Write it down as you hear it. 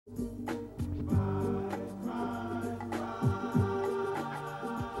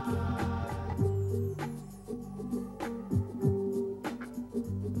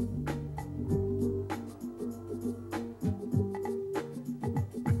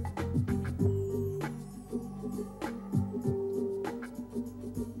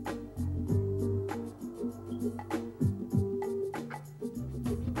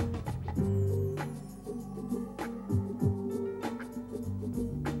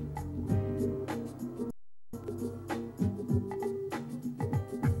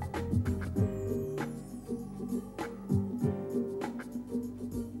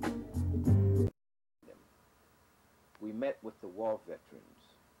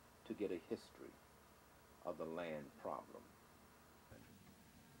land problem?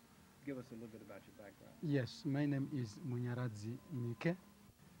 Give us a little bit about your background. Yes, my name is Munyaradzi Mike.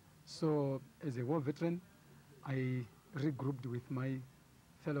 So, as a war veteran, I regrouped with my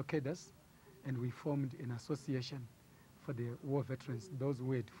fellow cadres and we formed an association for the war veterans, those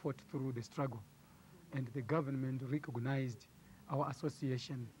who had fought through the struggle. And the government recognized our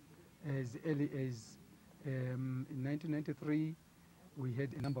association as early as in 1993. We had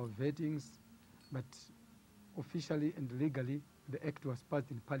a number of vettings, but officially and legally, the act was passed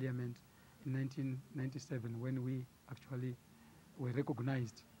in Parliament in 1997 when we actually were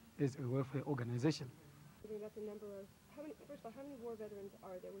recognized as a welfare organization. About the number of, first of all, how many war veterans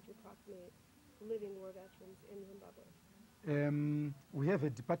are there, would you approximate, living war veterans in Zimbabwe? We have a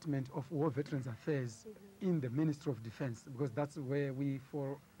Department of War Veterans Affairs in the Ministry of Defense, because that's where we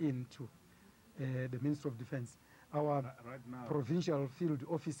fall into, the Ministry of Defense. Our right now, provincial field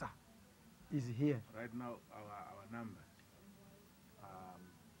officer is here. Right now, our numbers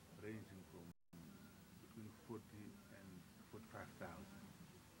ranging from between 40 and 45,000.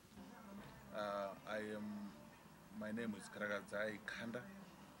 My name is Karagadzai Kanda.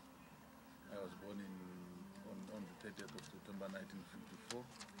 I was born on the 30th of September 1954.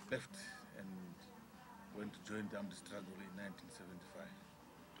 Left and went to join the armed struggle in 1975.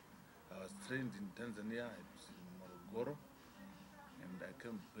 I was trained in Tanzania at Morogoro, and I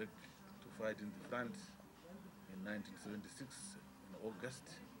came back to fight in the front in 1976 in August,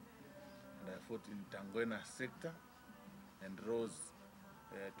 and I fought in Tangwena sector and rose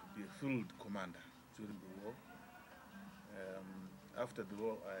to be a field commander during the war. After the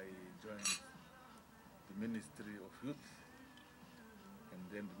war, I joined the Ministry of Youth and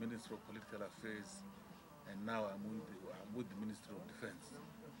then the Ministry of Political Affairs, and now I'm with the Ministry of Defense.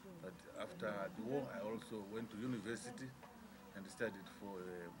 But after the war, I also went to university and studied for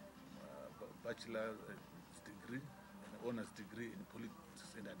a bachelor's degree, an honors degree in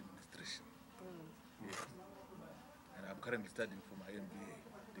politics and administration. Yes. And I'm currently studying for my MBA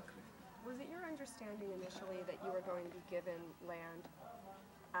degree. Was it your understanding initially that you were going to be given land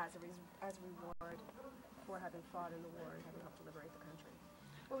as a reward for having fought in the war and having helped to liberate the country?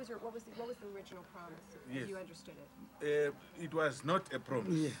 What was the original promise, as you understood it? It was not a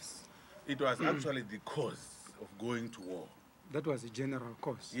promise. Yes. It was actually the cause of going to war. That was a general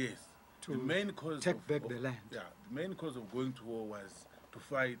cause. Yes. To the main cause take back the land. Yeah. The main cause of going to war was to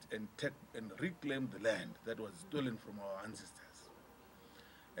fight and take and reclaim the land that was stolen from our ancestors.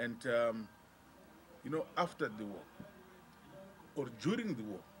 And you know, after the war or during the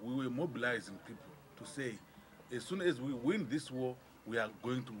war, we were mobilizing people to say, as soon as we win this war, you are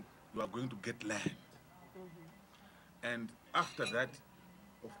going to get land. And after that,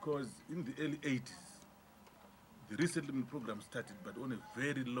 of course, in the early 80s, the resettlement program started, but on a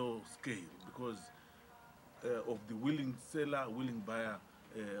very low scale because of the willing seller, willing buyer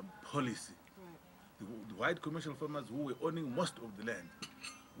policy. Right. The white commercial farmers who were owning most of the land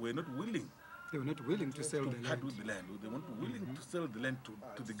were not willing. They were not willing to sell the land. Part with the land. They weren't willing to sell the land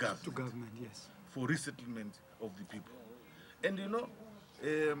to the government. To government, yes. For resettlement of the people. And you know,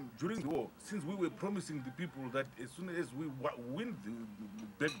 during the war, since we were promising the people that as soon as we win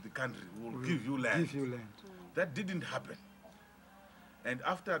back the country, we will give you land. Give you land. That didn't happen. And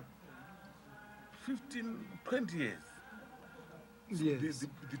after 15, 20 years, yes,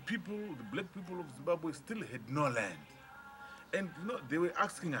 the people, the black people of Zimbabwe still had no land. And you know, they were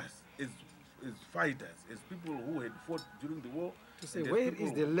asking us as fighters, as people who had fought during the war, to say, where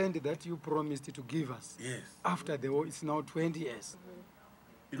is the land that you promised to give us? Yes. After the war, it's now 20 years.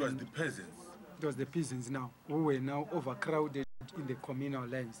 It was the peasants. It was the peasants now, who were now overcrowded in the communal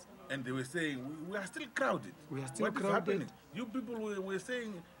lands. And they were saying, we are still crowded. We are still what crowded. Is happening? You people were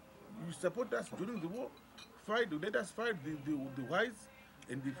saying, you support us during the war, fight, let us fight the whites,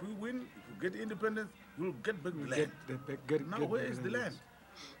 and if we win, if we get independence, we'll get back the land. Now where is the land?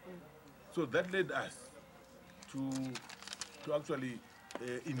 So that led us to actually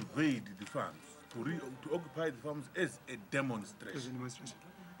invade the farms, to occupy the farms as a demonstration.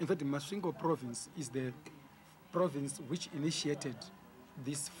 In fact, the Masvingo province is the province which initiated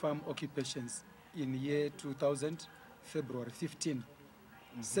these farm occupations in year 2000, February 15.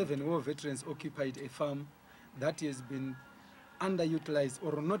 7 war veterans occupied a farm that has been underutilized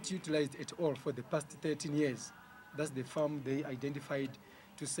or not utilized at all for the past 13 years. That's the farm they identified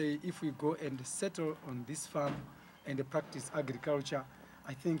to say, if we go and settle on this farm and practice agriculture,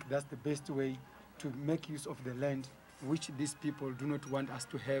 I think that's the best way to make use of the land, which these people do not want us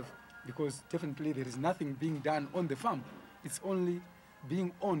to have, because definitely there is nothing being done on the farm. It's only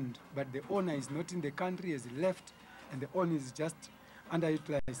being owned, but the owner is not in the country, has left, and the owner is just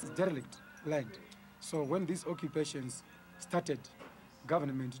underutilized, derelict land. So when these occupations started,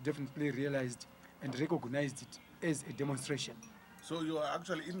 government definitely realized and recognized it as a demonstration. So you are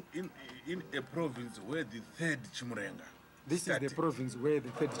actually in a province where the third Chimurenga This started. is the province where the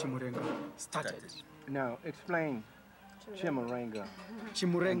third Chimurenga started. Now, explain Chimurenga. And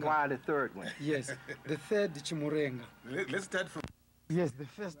Chimurenga. why the third one? Yes, the third Chimurenga. Let's start from. Yes, the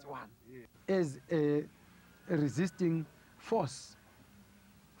first one is a resisting force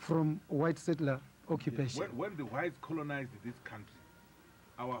from white settler occupation. When the whites colonized this country,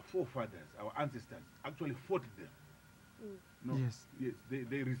 our forefathers, our ancestors, actually fought them. No, Yes. Yes,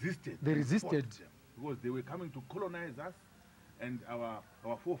 they resisted. They and fought resisted. them because they were coming to colonize us, and our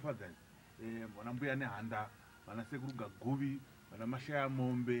forefathers, wanambuya nehanda, vanasekuru Gaguvi, vanamashaya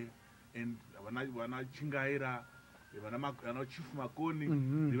mombe, and vanachingaira, chief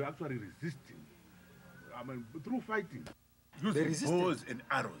Makoni, they were actually resisting. I mean, through fighting. They Using resisted. bows and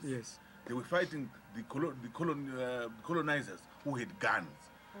arrows. Yes. They were fighting the colonizers who had guns.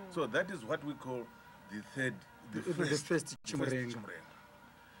 So that is what we call the first Chimurenga.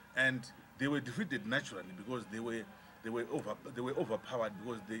 And they were defeated naturally because they were overpowered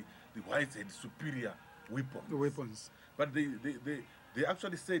because the whites had superior weapons. The weapons. But they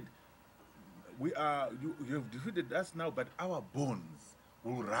actually said, you have defeated us now, but our bones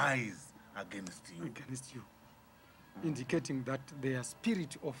will rise against you. Against you. Indicating that their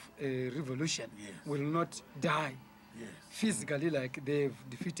spirit of a revolution Yes. will not die Yes. physically like they've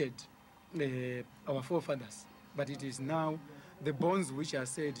defeated our forefathers. But it is now the bones which are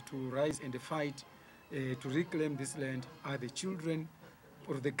said to rise and fight to reclaim this land are the children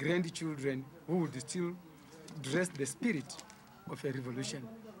or the grandchildren who would still dress the spirit of a revolution.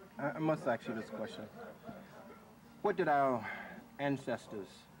 I must ask you this question. What did our ancestors,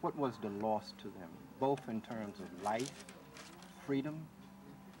 what was the loss to them, both in terms of life, freedom,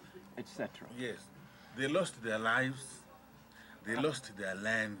 etc.? Yes. They lost their lives, they lost their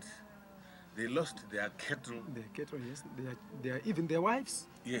land, they lost their cattle. Their cattle, yes, they are even their wives,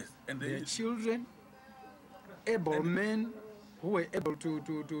 Yes. And their they, children, able men who were able to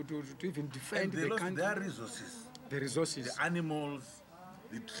even defend and they the lost country. their resources. The resources. The animals,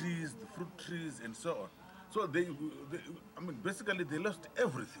 the trees, the fruit trees, and so on. So I mean, basically they lost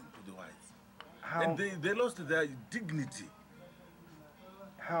everything to the whites. And they lost their dignity.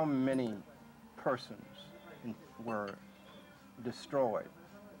 How many persons were destroyed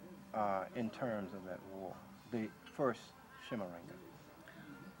in terms of that war, the first Chimurenga?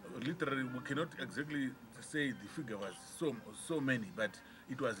 Literally, we cannot exactly say the figure was so many, but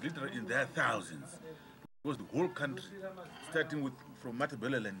it was literally in their thousands. It was the whole country, starting from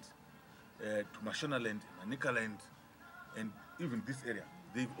Matabeleland to Mashonaland, Manikaland, and even this area.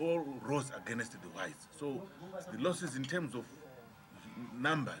 They all rose against the whites. So the losses in terms of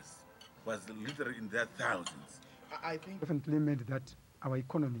numbers was literally in their thousands. I think definitely made that our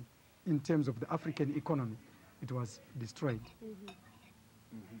economy, in terms of the African economy, it was destroyed.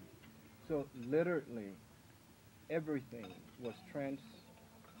 So literally, everything was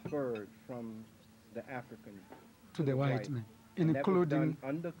transferred from the African To the white man, And that was including, done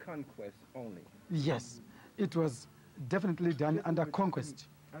under conquest only. yes, it was definitely done under conquest,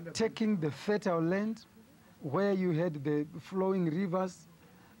 taking the fertile land where you had the flowing rivers,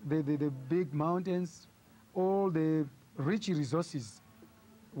 the big mountains, all the rich resources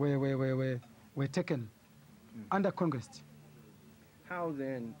were taken under conquest. How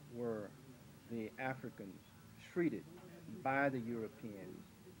then were the Africans treated by the Europeans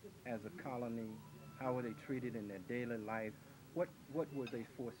as a colony? How were they treated in their daily life? What were they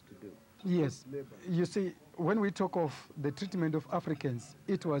forced to do? Yes, you see, when we talk of the treatment of Africans,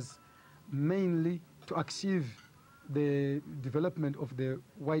 it was mainly to achieve the development of the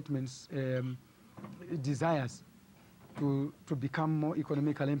white man's desires to become more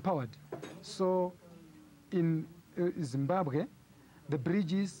economically empowered. So in Zimbabwe, the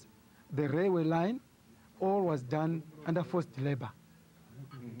bridges, the railway line, all was done under forced labor.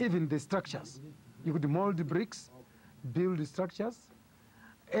 Even the structures. You could mold the bricks, build the structures,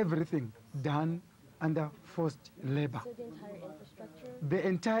 everything done under forced labor. So the entire infrastructure? The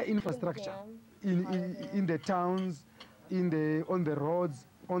entire infrastructure in the towns, on the roads,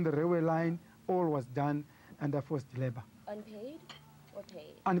 on the railway line, all was done under forced labor. Unpaid or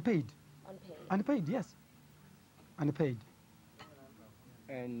paid? Unpaid. Unpaid. Unpaid, yes. Unpaid.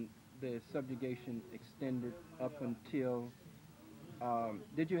 And the subjugation extended up until,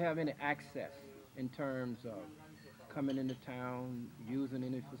 did you have any access in terms of coming into town, using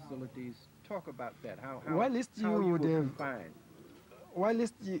any facilities? Talk about that. How you would were have confined.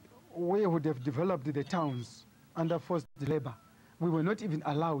 Whilst we would have developed the towns under forced labor, we were not even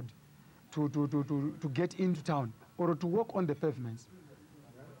allowed to get into town or to walk on the pavements.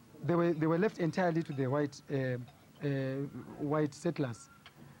 They were left entirely to the white settlers.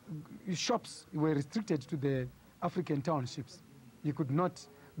 Shops were restricted to the African townships. You could not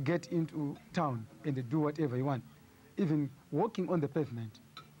get into town and do whatever you want. Even walking on the pavement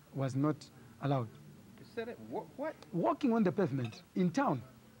was not allowed. You said it. What? Walking on the pavement in town,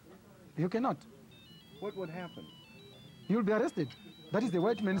 you cannot. What would happen? You'll be arrested. That is the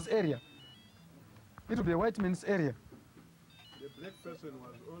white man's area. It will be a white man's area. The black person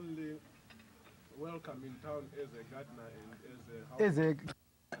was only welcome in town as a gardener and as a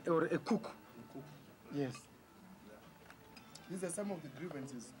Or a cook. Yes. These are some of the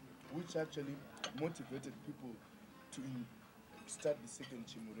grievances which actually motivated people to start the second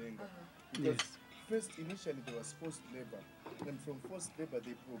Chimurenga. Because first, initially, there was forced labor. And from forced labor,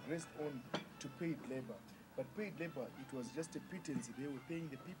 they progressed on to paid labor. But paid labor, it was just a pretense. They were paying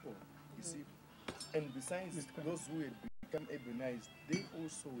the people, you see. And besides those who had become urbanized, they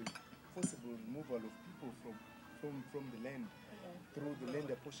also were forcible removal of people from the land through the Land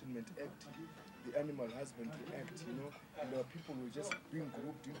Apportionment Act, the Animal Husbandry Act, you know, and our people were just being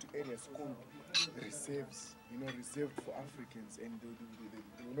grouped into areas called reserves, you know, reserved for Africans, and they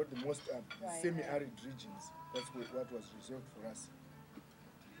were not the most semi-arid regions. That's what was reserved for us.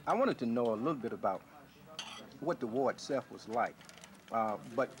 I wanted to know a little bit about what the war itself was like,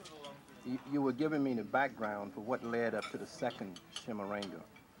 but you were giving me the background for what led up to the second Chimurenga,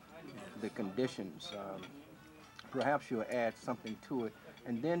 the conditions. Perhaps you'll add something to it,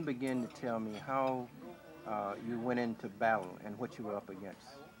 and then begin to tell me how you went into battle and what you were up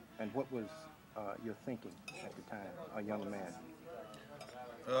against, and what was your thinking at the time, a young man.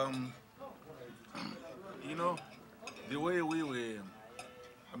 You know, the way we were,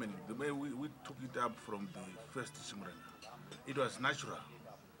 I mean, the way we took it up from the first Chimurenga, it was natural.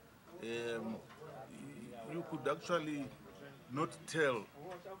 You could actually not tell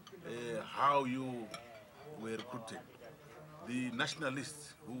how you were recruited. The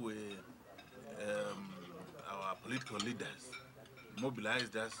nationalists who were our political leaders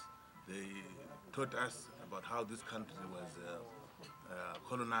mobilized us. They taught us about how this country was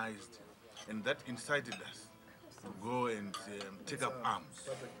colonized, and that incited us to go and take up arms.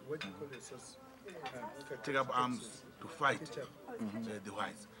 What do you call yourselves? Take up arms to fight the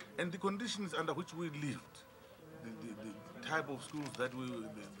whites. And the conditions under which we lived, the type of schools that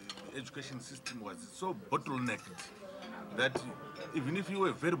the education system was so bottlenecked that even if you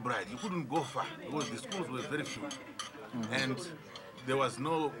were very bright, you couldn't go far because the schools were very few. And there was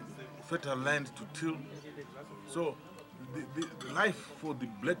no fertile land to till. So the life for the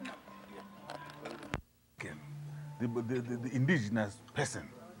black, the indigenous person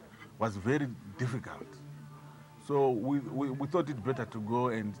was very difficult. So we thought it better to go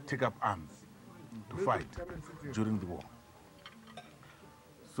and take up arms to fight during the war.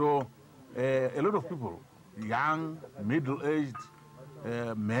 So a lot of people, young, middle-aged,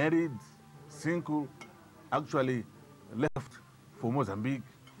 married, single, actually left for Mozambique,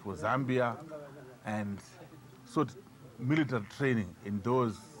 for Zambia, and sought military training in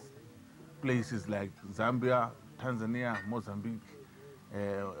those places like Zambia, Tanzania, Mozambique,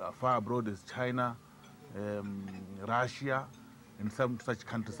 far abroad as China, Russia, and some such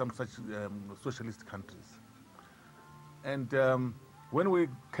countries, some such socialist countries. And when we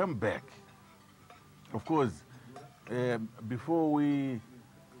came back, of course, before we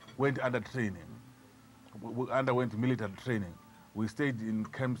went under training, we underwent military training. We stayed in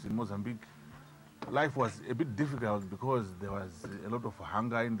camps in Mozambique. Life was a bit difficult because there was a lot of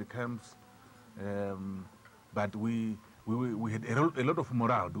hunger in the camps, but we had a lot of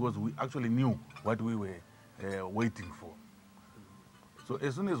morale because we actually knew what we were waiting for. So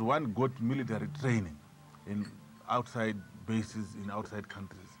as soon as one got military training in outside bases, in outside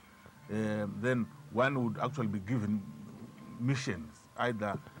countries, then one would actually be given missions,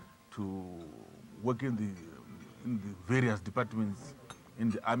 either to work in the various departments in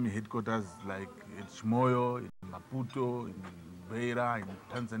the army headquarters, like in Chimoyo, in Maputo, in Beira, in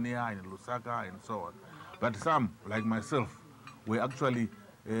Tanzania, in Lusaka, and so on. But some, like myself, were actually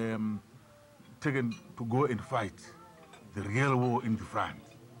taken to go and fight the real war in the front.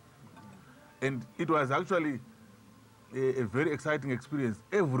 And it was actually a very exciting experience.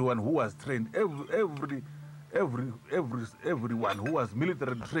 Everyone who was trained, everyone who was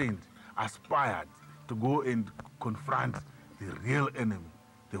military trained aspired to go and confront the real enemy,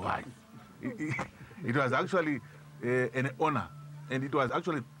 the white. It was actually an honor, and it was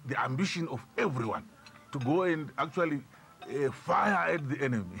actually the ambition of everyone to go and actually fire at the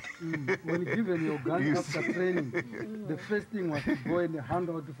enemy. When given your gun after training, the first thing was to go and hand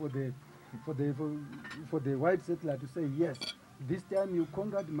out for the for the white settler to say, yes, this time you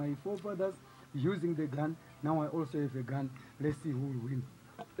conquered my forefathers using the gun, now I also have a gun, let's see who will win.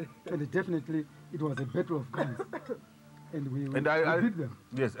 And definitely it was a battle of guns. And we beat them.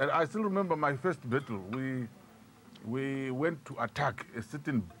 Yes, and I still remember my first battle. We went to attack a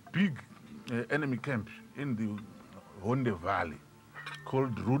certain big enemy camp in the Honde Valley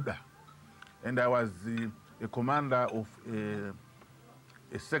called Ruda. And I was a commander of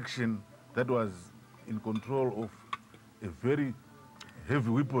a section that was in control of a very heavy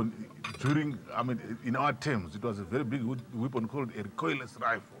weapon during, I mean, in our terms, it was a very big weapon called a recoilless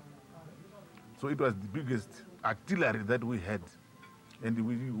rifle. So it was the biggest artillery that we had. And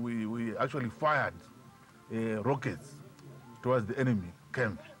we actually fired rockets towards the enemy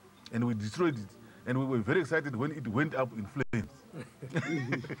camp. And we destroyed it. And we were very excited when it went up in flames.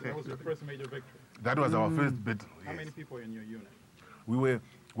 That was your first major victory? That was our first battle, How yes. many people in your unit?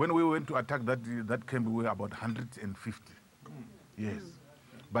 When we went to attack that camp, we were about 150. Yes.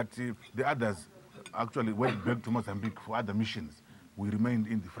 But the others actually went back to Mozambique for other missions. We remained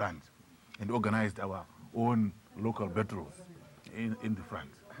in the front and organized our own local battles in the front.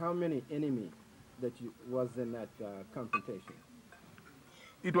 How many enemy was in that confrontation?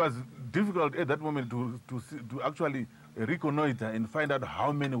 It was difficult at that moment to actually reconnoiter and find out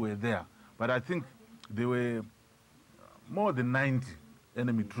how many were there. But I think there were more than 90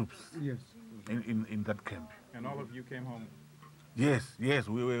 enemy troops in that camp. And all of you came home? Yes,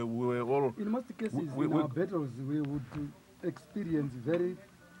 we were all... In most cases, in our battles, we would experience very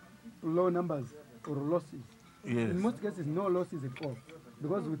low numbers or losses. Yes. In most cases, no losses at all.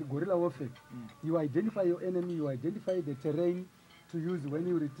 Because with guerrilla warfare, you identify your enemy, you identify the terrain to use when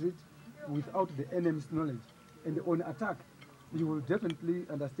you retreat without the enemy's knowledge. And on attack, you will definitely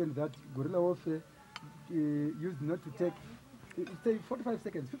understand that guerrilla warfare used not to take, say 45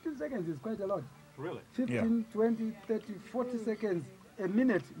 seconds. 15 seconds is quite a lot. Really? 15, 20, 30, 40 seconds, a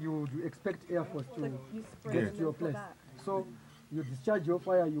minute, you would expect Air Force to get to your place. So you discharge your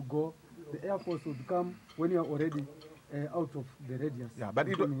fire, you go, the Air Force would come when you are already out of the radius. Yeah, but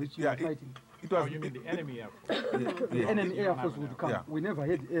which you are fighting. You mean the enemy Air Force? The enemy Air Force would come. We never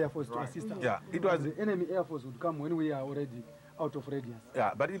had Air Force to assist us. Yeah, it was the enemy Air Force would come when we are already out of radius.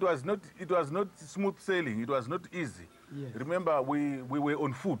 Yeah, but it was not smooth sailing. It was not easy. Yes. Remember, we were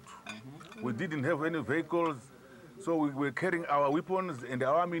on foot. We didn't have any vehicles, so we were carrying our weapons and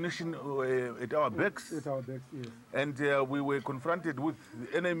our ammunition at our backs. At our backs, yes. And we were confronted with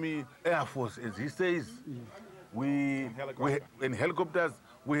the enemy Air Force, as he says. Yes. In helicopters,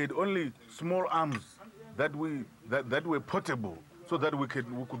 we had only small arms that were portable, so that we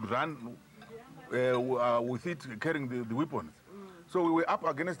could run with it, carrying the weapons. So we were up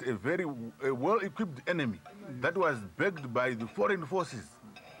against a very well-equipped enemy that was backed by the foreign forces.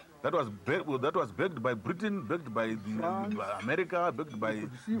 That was backed by Britain, backed by America, backed by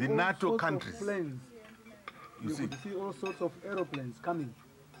the NATO countries. You could see all sorts of aeroplanes coming.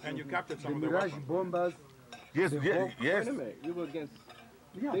 And you captured some the of the Mirage weapons. bombers. Yes. Wait a minute, you were against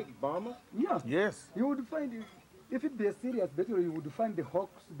big bombers? Yeah. Yes. You would find, if it be a serious battle, you would find the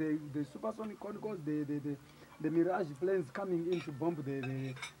Hawks, the supersonic Concorde, the Mirage planes coming in to bomb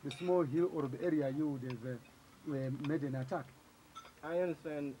the small hill or the area you would have made an attack. I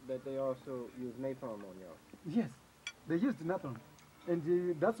understand that they also use napalm on y'all. Yes, they used napalm.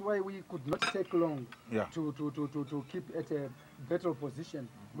 And that's why we could not take long to keep at a better position.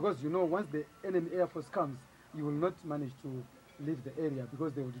 Because, you know, once the enemy Air Force comes, you will not manage to leave the area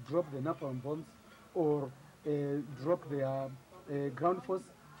because they would drop the napalm bombs or drop their ground force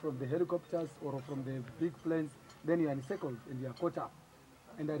from the helicopters or from the big planes. Then you are encircled and you are caught up.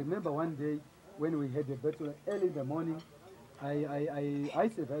 And I remember one day when we had a battle early in the morning, I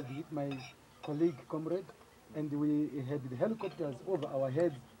survived with my colleague, comrade, and we had the helicopters over our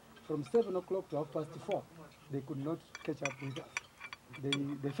heads from 7 o'clock to 4:30. They could not catch up with us.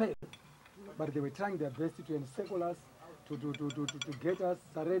 They failed. But they were trying their best to encircle us, to get us,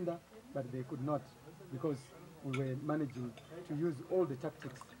 surrender, but they could not because we were managing to use all the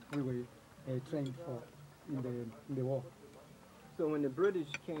tactics we were trained for in the war. So when the British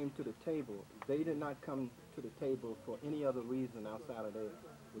came to the table, they did not come to the table for any other reason outside of they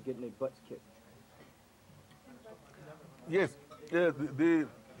were getting their butts kicked. Yes,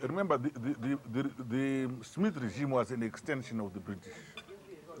 remember the Smith regime was an extension of the British.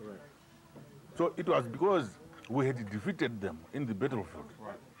 Correct. So it was because we had defeated them in the battlefield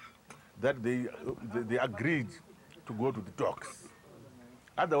that they agreed to go to the talks.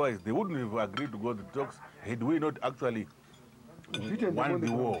 Otherwise, they wouldn't have agreed to go to the talks had we not actually won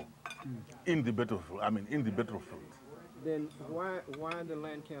the war in the battlefield. then why the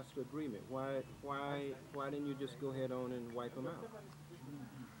land council agreement? Why didn't you just go ahead on and wipe them out?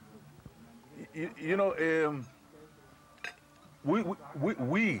 You know, we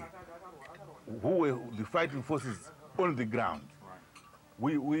who were the fighting forces on the ground,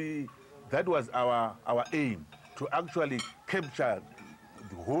 that was our aim, to actually capture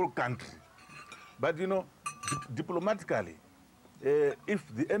the whole country. But you know, diplomatically, if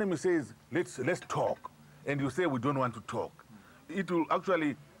the enemy says let's talk, and you say we don't want to talk, it will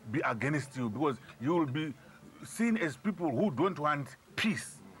actually be against you, because you will be seen as people who don't want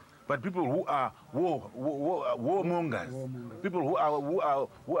peace, but people who are warmongers, people who are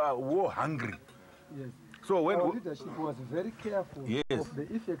war hungry. Yes. So when our leadership was very careful of the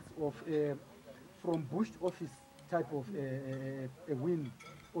effects of from Bush office type of a win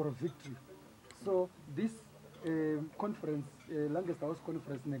or a victory. So this conference, Longest House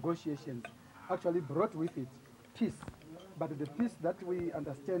Conference negotiations, actually brought with it peace. But the peace that we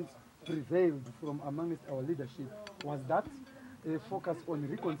understand prevailed from amongst our leadership was that focus on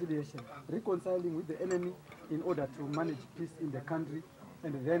reconciliation, reconciling with the enemy in order to manage peace in the country,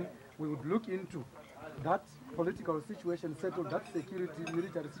 and then we would look into that political situation settled, that security,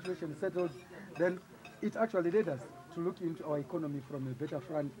 military situation settled, then it actually led us to look into our economy from a better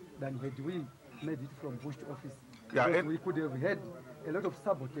front than had we made it from Bush office. Yeah, we could have had a lot of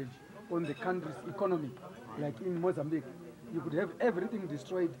sabotage on the country's economy, like in Mozambique. You could have everything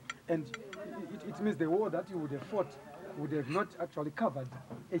destroyed, and it means the war that you would have fought would have not actually covered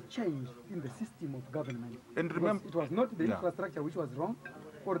a change in the system of government. And remember, it was not the infrastructure which was wrong,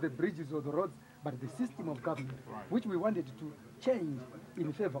 or the bridges or the roads, but the system of government, which we wanted to change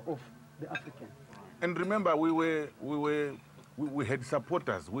in favor of the African. And remember, we had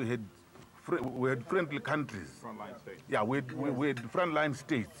supporters, we had friendly countries. Frontline states. Yeah, we had frontline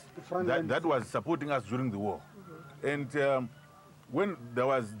states that was supporting us during the war. And when there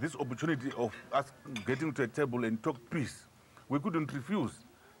was this opportunity of us getting to a table and talk peace, we couldn't refuse,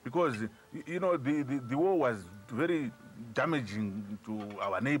 because you know the war was very damaging to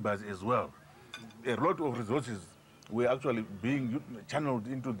our neighbors as well. A lot of resources were actually being channeled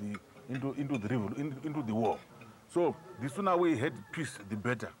into the war. So the sooner we had peace, the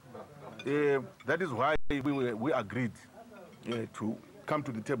better. That is why we agreed to come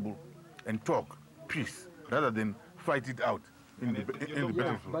to the table and talk peace rather than fight it out in the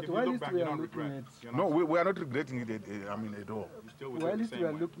battlefield. But while we are looking at... No, we are not regretting it at all. While we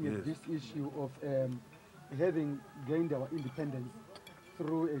are looking at this issue of having gained our independence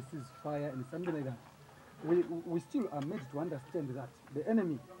through a ceasefire and something like that, we still are made to understand that the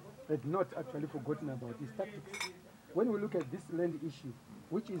enemy had not actually forgotten about his tactics. When we look at this land issue,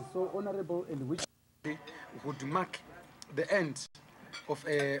 which is so honorable and which would mark the end of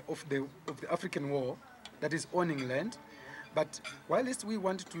the African war, that is owning land, but whilst we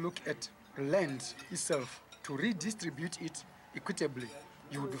want to look at land itself to redistribute it equitably,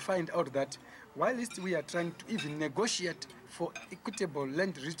 you would find out that whilst we are trying to even negotiate for equitable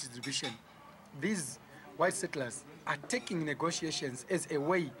land redistribution, these white settlers are taking negotiations as a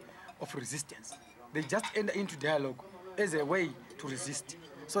way of resistance. They just enter into dialogue as a way to resist.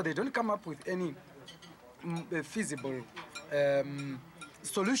 So they don't come up with any feasible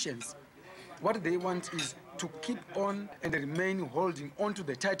solutions. What they want is to keep on and remain holding on to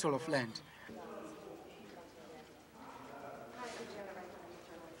the title of land.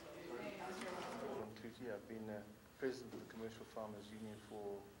 I've been president of the Commercial Farmers Union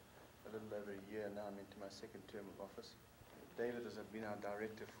for a little over a year now. I'm into my second term of office. David has been our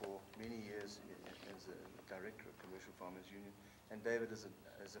director for many years as a director of Commercial Farmers Union, and David is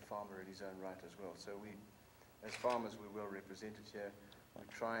a farmer in his own right as well. So we, as farmers, we're well represented here. We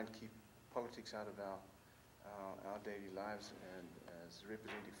try and keep politics out of our daily lives, and as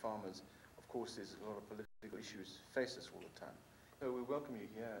representing farmers, of course, there's a lot of political issues face us all the time. So we welcome you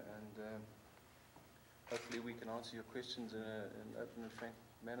here, and hopefully we can answer your questions in an open and frank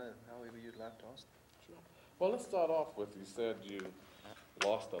manner, however you'd like to ask. Sure. Well, let's start off with, you said you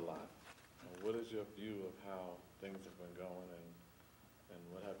lost a lot. What is your view of how things have been going, and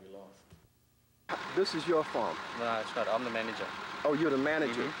what have you lost? This is your farm? No, it's not. I'm the manager. Oh, you're the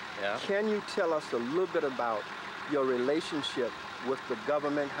manager? Yeah. Can you tell us a little bit about your relationship with the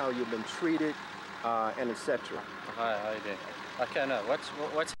government, how you've been treated, and etc.? Hi, how are you doing? Okay, no,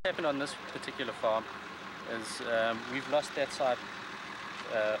 what's happened on this particular farm is we've lost that side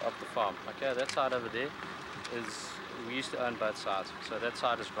of the farm. Okay, that side over there is, we used to own both sides, so that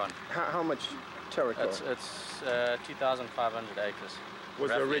side is gone. How much territory? It's 2,500 acres. Was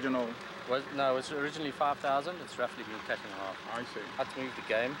the original No, it was originally 5,000. It's roughly been cut in half. I see. Had to move the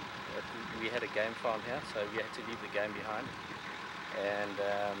game. We had a game farm here, so we had to leave the game behind. And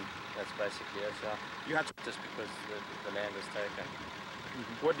that's basically it. Yeah. You had to, just because the land was taken.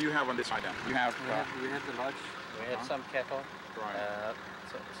 what do you have on this side then? You have... We had the lodge. We had some cattle. Right.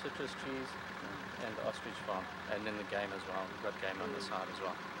 Citrus trees and ostrich farm, and then the game as well. We've got game on the side as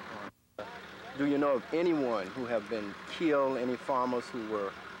well. Do you know of anyone who have been killed, any farmers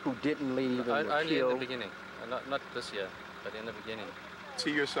who didn't leave and were Only killed? in the beginning, not this year, but in the beginning.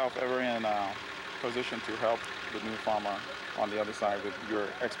 See yourself ever in a position to help the new farmer on the other side with your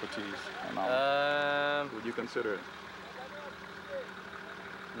expertise and knowledge? Would you consider it?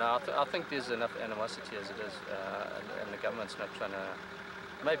 No, I think there's enough animosity as it is, and the government's not trying to.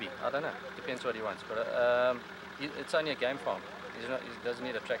 Maybe, I don't know. Depends what he wants. But it's only a game farm. He doesn't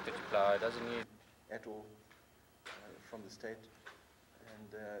need a tractor to plow. He doesn't need at all from the state,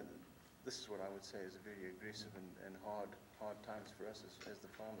 and this is what I would say is a very aggressive and hard times for us as the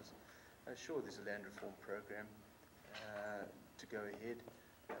farmers. Sure, there's a land reform program to go ahead.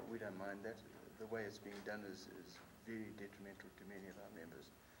 We don't mind that. The way it's being done is very detrimental to many of our members.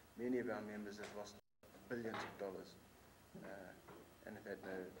 Many of our members have lost billions of dollars and have had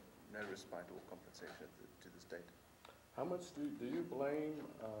no respite or compensation to the state. How much do you blame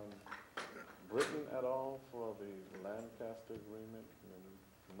Britain at all for the Lancaster Agreement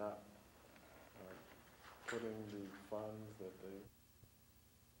and not putting the funds that they...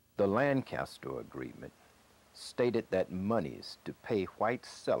 The Lancaster Agreement stated that monies to pay white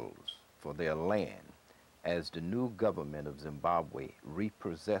settlers for their land as the new government of Zimbabwe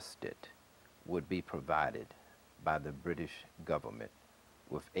repossessed it would be provided by the British government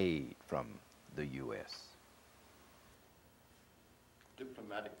with aid from the U.S.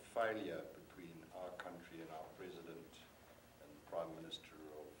 Diplomatic failure between our country and our President and the Prime Minister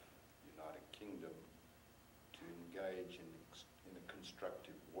of the United Kingdom to engage in a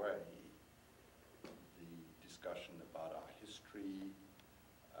constructive way the discussion about our history,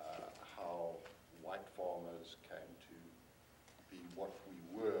 how white farmers came to be what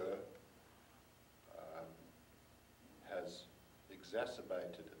we were, has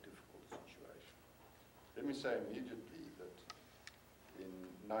exacerbated a difficult situation. Let me say immediately that in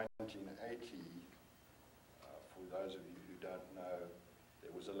 1980, for those of you who don't know,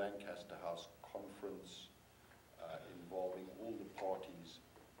 there was a Lancaster House conference involving all the parties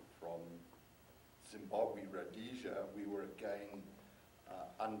from Zimbabwe, Rhodesia. We were again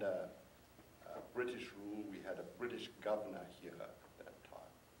under British rule. We had a British governor here at that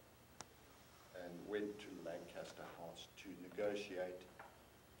time, and went to Lancaster House to negotiate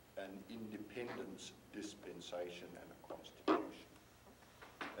an independence dispensation and a constitution.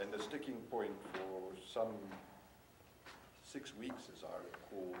 And the sticking point for some 6 weeks, as I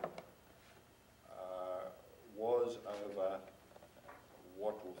recall, was over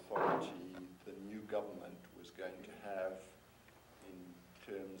what authority the new government was going to have in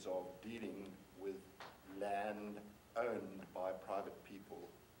terms of dealing with land owned by private people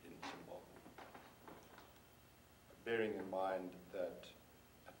in Zimbabwe. Bearing in mind that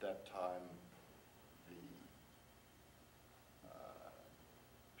at that time the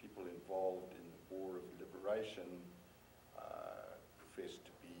people involved in the War of Liberation professed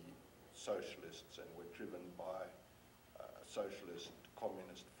to be socialists and were driven by socialist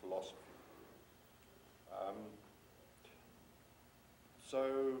communist philosophy.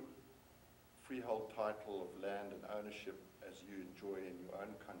 So freehold title of land and ownership as you enjoy in your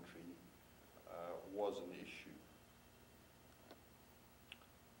own country was an issue.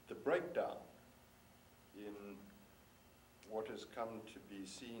 The breakdown in what has come to be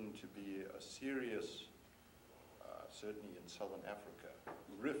seen to be a serious, certainly in southern Africa,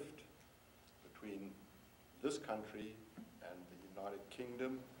 rift between this country and the United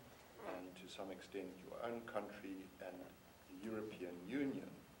Kingdom, and to some extent your own country and the European Union,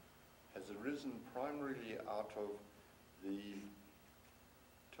 has arisen primarily out of the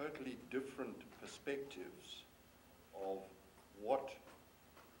totally different perspectives of what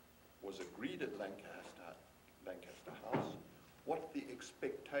was agreed at Lancaster House, what the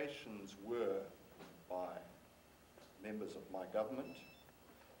expectations were by members of my government,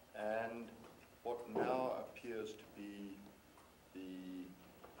 and what now appears to be the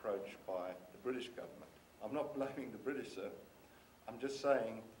approach by the British government. I'm not blaming the British, sir. I'm just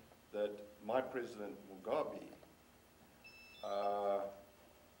saying that my President Mugabe,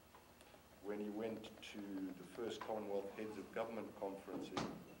 when he went to the first Commonwealth Heads of Government conference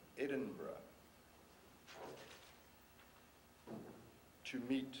in Edinburgh to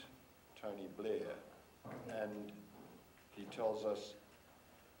meet Tony Blair, and he tells us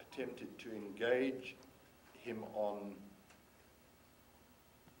a attempted to engage him on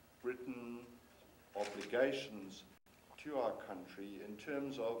Britain's obligations to our country in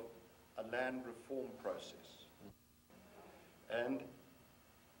terms of a land reform process. And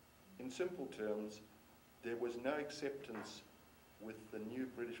in simple terms, there was no acceptance with the new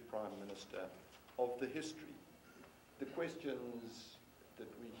British Prime Minister of the history. The questions that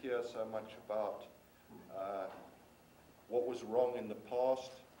we hear so much about, what was wrong in the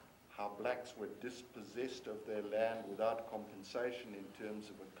past, how blacks were dispossessed of their land without compensation in terms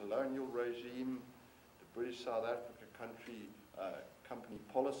of a colonial regime, the British South Africa company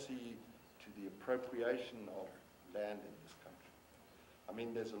policy to the appropriation of land in this country. I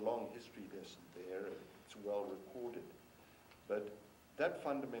mean, there's a long history lesson there, it's well recorded. But that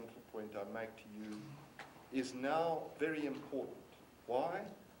fundamental point I make to you is now very important. Why?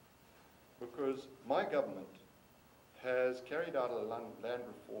 Because my government has carried out a land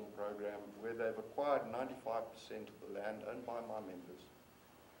reform program where they've acquired 95% of the land owned by my members.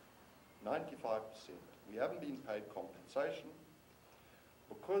 95%. We haven't been paid compensation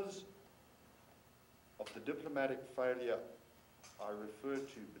because of the diplomatic failure I refer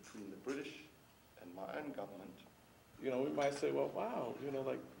to between the British and my own government. You know, we might say, well, wow, you know,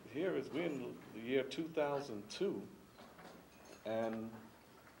 like here is we're in the year 2002, and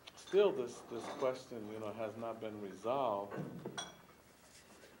still this question, you know, has not been resolved.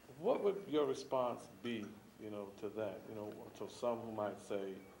 What would your response be, you know, to that? You know, to some who might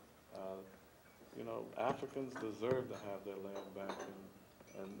say, you know, Africans deserve to have their land back,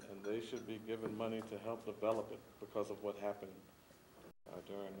 and they should be given money to help develop it because of what happened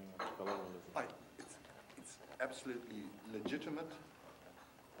during colonialism. It's absolutely legitimate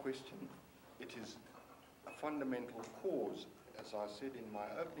question. It is a fundamental cause. As I said in my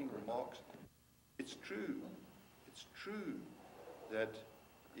opening remarks, it's true that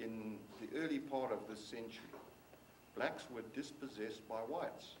in the early part of this century, blacks were dispossessed by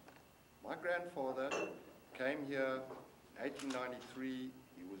whites. My grandfather came here in 1893.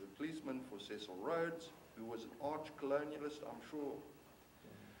 He was a policeman for Cecil Rhodes, who was an arch colonialist, I'm sure.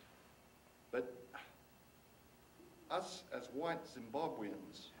 But us as white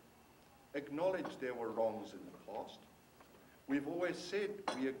Zimbabweans acknowledge there were wrongs in the past. We've always said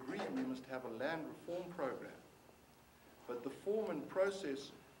we agree we must have a land reform program. But the form and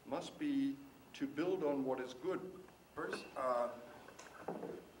process must be to build on what is good. First,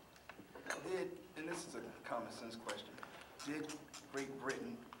 and this is a common sense question, did Great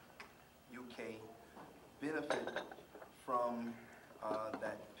Britain, UK, benefit from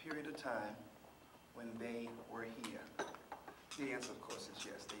that period of time when they were here? The answer, of course, is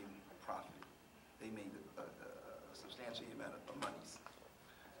yes. They profited. They made a substantial amount of monies.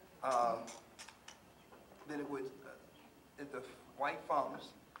 Then it would, if the white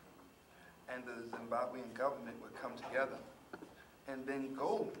farmers and the Zimbabwean government would come together and then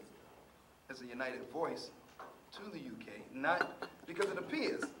go as a united voice to the UK, not because it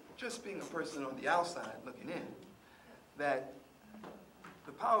appears, just being a person on the outside looking in, that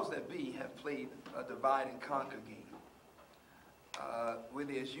the powers that be have played a divide and conquer game. Where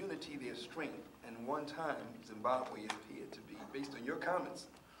there's unity, there's strength. And one time, Zimbabwe appeared to be, based on your comments,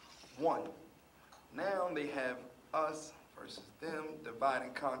 one. Now they have us versus them, divide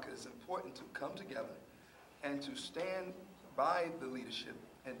and conquer. It's important to come together and to stand by the leadership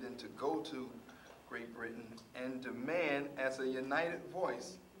and then to go to Great Britain and demand as a united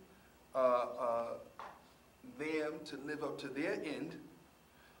voice them to live up to their end,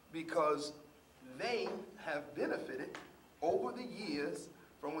 because they have benefited over the years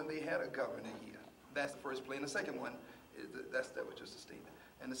from when they had a governor here. That's the first play. And the second one, that was just a statement.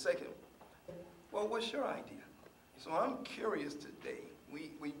 And the second, well, what's your idea? So I'm curious today.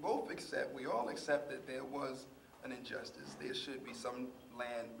 We both accept, we all accept that there was an injustice. There should be some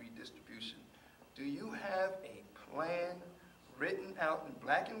land redistribution. Do you have a plan written out in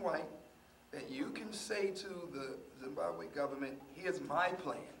black and white that you can say to the Zimbabwe government, here's my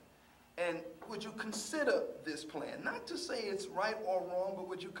plan? And would you consider this plan? Not to say it's right or wrong, but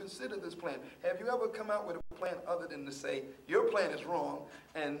would you consider this plan? Have you ever come out with a plan other than to say, your plan is wrong,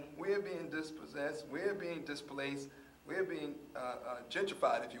 and we're being dispossessed, we're being displaced, we're being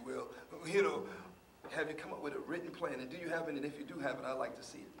gentrified, if you will. You know, have you come up with a written plan? And do you have it? And if you do have it, I'd like to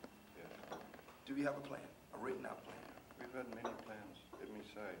see it. Yeah. Do you have a plan, a written out plan? We've had many plans, let me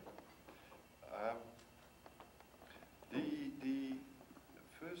say. The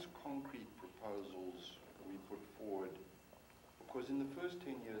first concrete proposals we put forward, because in the first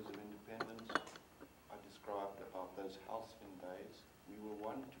 10 years of independence, I described about those halcyon days. We were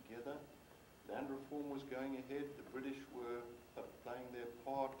one together land reform was going ahead. The British were playing their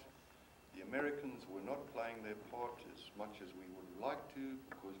part. The Americans were not playing their part as much as we would like to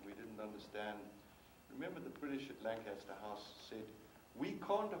because we didn't understand. Remember, the British at Lancaster House said, we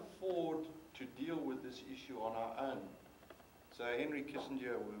can't afford to deal with this issue on our own. So Henry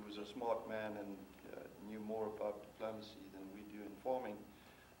Kissinger, who was a smart man and knew more about diplomacy than we do in farming,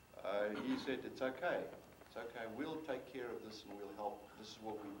 he said, it's okay, we'll take care of this and we'll help. This is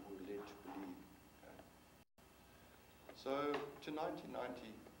what we were led to believe. Okay? So to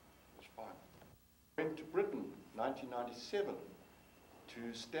 1990 was fine. Went to Britain, 1997,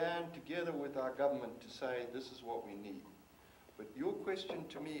 to stand together with our government to say this is what we need. But your question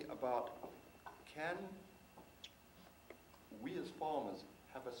to me about can we as farmers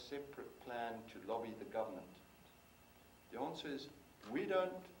have a separate plan to lobby the government? The answer is we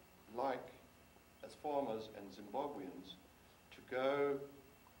don't like, as farmers and Zimbabweans, to go,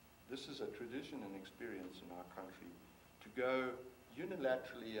 this is a tradition and experience in our country, to go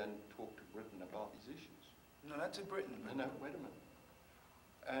unilaterally and talk to Britain about these issues. No, not to Britain. No, wait a minute.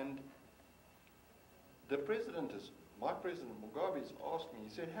 And the president is, my president Mugabe has asked me, he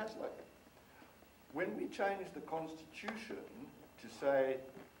said, Hasler, when we changed the constitution to say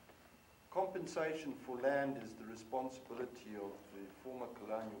compensation for land is the responsibility of the former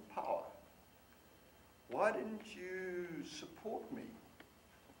colonial power, why didn't you support me?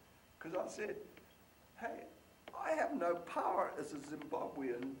 Because I said, hey, I have no power as a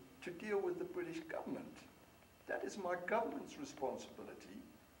Zimbabwean to deal with the British government. That is my government's responsibility.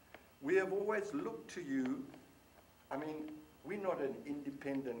 We have always looked to you. I mean, we're not an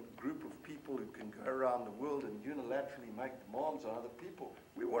independent group of people who can go around the world and unilaterally make demands on other people.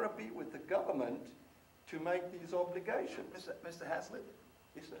 We want to be with the government to make these obligations. Mr. Haslett?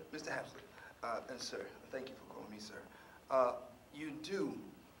 Yes, sir. Mr. Haslett, and sir, thank you for calling me sir. You do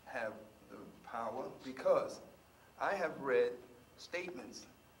have the power because I have read statements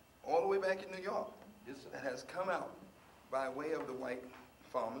all the way back in New York that has come out by way of the white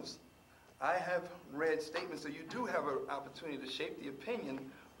farmers. I have read statements, so you do have an opportunity to shape the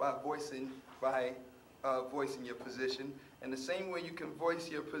opinion by voicing your position. And the same way you can voice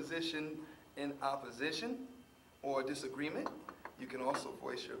your position in opposition or disagreement, you can also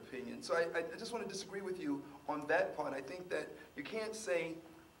voice your opinion. So I just want to disagree with you on that part. I think that you can't say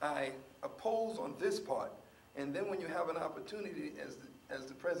I oppose on this part, and then when you have an opportunity, as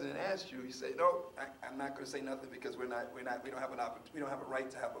the president asked you, you say, no, I'm not going to say nothing because we don't have a right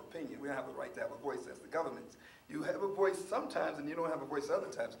to have an opinion. We don't have a right to have a voice as the government. You have a voice sometimes, and you don't have a voice other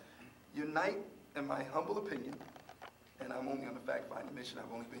times. Unite, in my humble opinion, and I'm only on a fact-finding mission.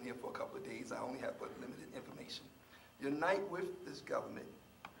 I've only been here for a couple of days. I only have but limited information. Unite with this government,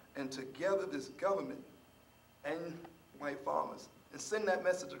 and together this government and white farmers, and send that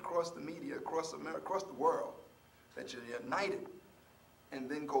message across the media, across America, across the world, that you're united, and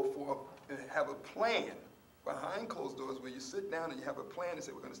then go forth and have a plan behind closed doors where you sit down and you have a plan and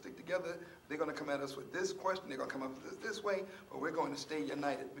say, we're going to stick together. They're going to come at us with this question. They're going to come up with this way, but we're going to stay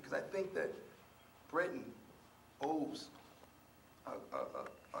united. Because I think that Britain owes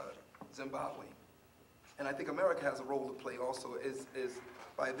Zimbabwe. And I think America has a role to play also is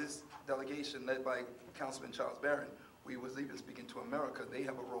by this delegation led by Councilman Charles Barron. We was even speaking to America. They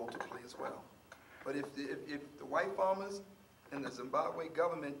have a role to play as well. But if the white farmers and the Zimbabwe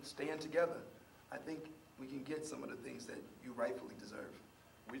government stand together, I think we can get some of the things that you rightfully deserve.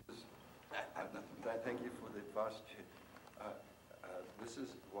 Thank you for the advice, Chair. This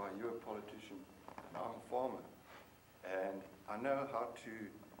is why you're a politician and I'm a farmer. And I know how to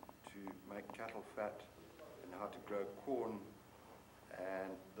make cattle fat and how to grow corn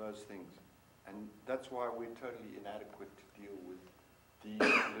and those things. And that's why we're totally inadequate to deal with these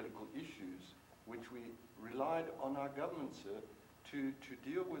political issues, which we relied on our government, sir, to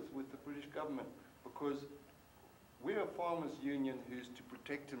deal with the British government, because we're a farmers' union who's to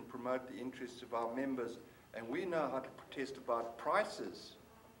protect and promote the interests of our members, and we know how to protest about prices.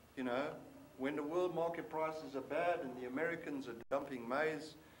 You know, when the world market prices are bad and the Americans are dumping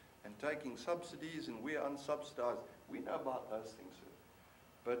maize and taking subsidies and we're unsubsidized, we know about those things, sir.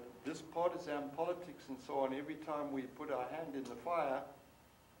 But this partisan politics and so on, every time we put our hand in the fire,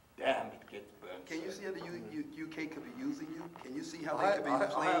 damn, it gets burned. Can you see how the UK could be using you? Can you see how they could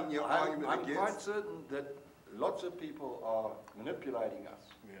be playing your argument against? I'm quite certain that lots of people are manipulating us.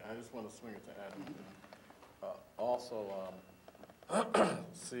 Yeah, I just want to swing it to Adam. Also,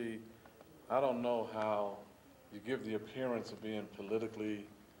 see, I don't know how you give the appearance of being politically,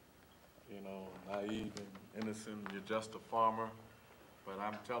 naive and innocent. You're just a farmer. But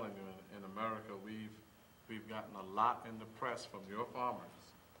I'm telling you, in America, we've gotten a lot in the press from your farmers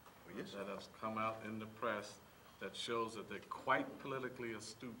yes. that has come out in the press that shows that they're quite politically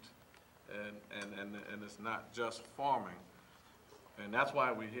astute, and it's not just farming. And that's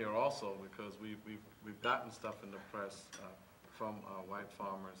why we're here also, because we've gotten stuff in the press from white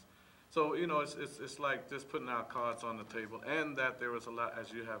farmers. So, you know, it's like just putting our cards on the table, and that there was a lot,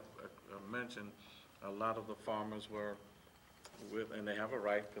 as you have mentioned, a lot of the farmers were with, and they have a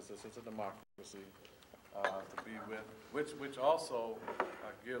right, because this is a democracy, to be with, which also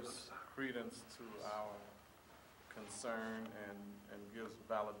gives credence to our concern and gives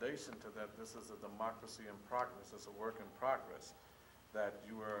validation to that this is a democracy in progress, it's a work in progress, that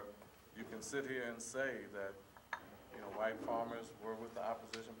you can sit here and say that, you know, white farmers were with the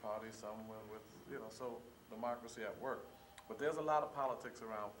opposition party, some were with, you know, so democracy at work. But there's a lot of politics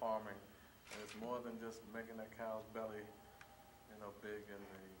around farming, and it's more than just making that cow's belly, you know, big in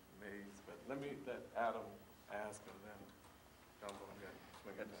the maize. But let Adam ask, and then John will get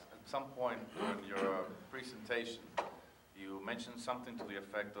At some point during your presentation, you mentioned something to the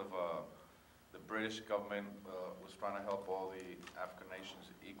effect of the British government was trying to help all the African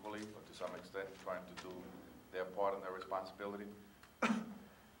nations equally, but to some extent trying to do their part and their responsibility.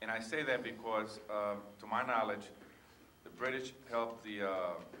 And I say that because, to my knowledge, the British helped the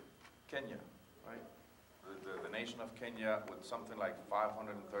Kenya, right? The nation of Kenya with something like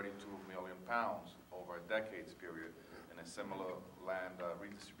 532 million pounds over a decades period in a similar land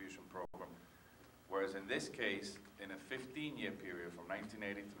redistribution program. Whereas in this case, in a 15-year period from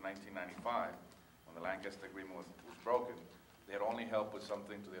 1980 to 1995, when the Lancaster Agreement was broken, they had only helped with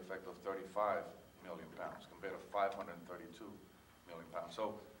something to the effect of 35 million pounds compared to 532 million pounds.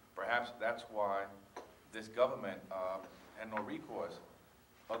 So perhaps that's why this government had no recourse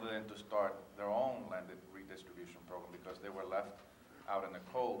other than to start their own land redistribution program, because they were left out in the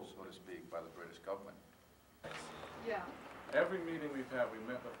cold, so to speak, by the British government. Yeah. Every meeting we've had, we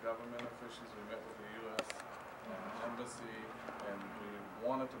met with government officials, we met with the U.S. Embassy, and we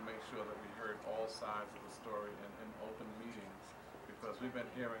wanted to make sure that we heard all sides of the story in open meetings, because we've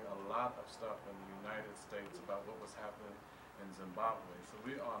been hearing a lot of stuff in the United States about what was happening in Zimbabwe. So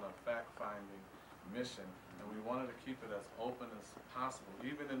we're on a fact-finding mission, and we wanted to keep it as open as possible.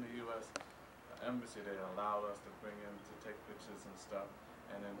 Even in the U.S. Embassy, they allowed us to bring in, to take pictures and stuff,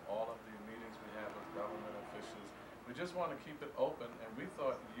 and in all of the meetings we have with government officials, we just want to keep it open, and we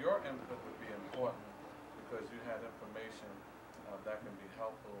thought your input would be important because you had information that can be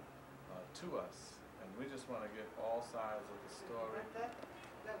helpful to us, and we just want to get all sides of the story.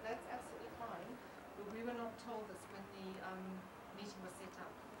 That's absolutely fine, but we were not told this when the meeting was set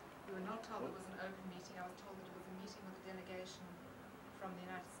up. We were not told it was an open meeting. I was told that it was a meeting with a delegation from the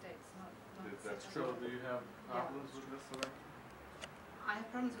United States, not If that's true, do you have problems with this, Lorraine? I have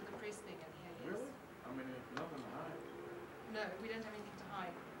problems with the press being in here, yes. Really? I mean, there's nothing to hide. No, we don't have anything to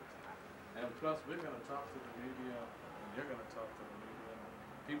hide. And plus, we're going to talk to the media, and you're going to talk to the media.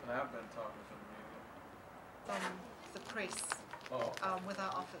 People have been talking to the media. From the press, with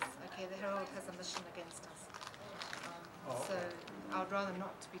our office. Okay, the Herald has a mission against us. So I would rather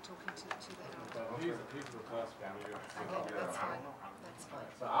not be talking to the Herald. Well, he's with us from here. Okay, that's fine. That's fine.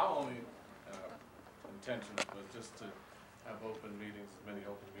 So our only intention was just to have open meetings, as many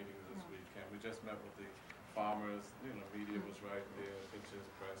open meetings as we can. We just met with the farmers, you know, media was right there, pictures,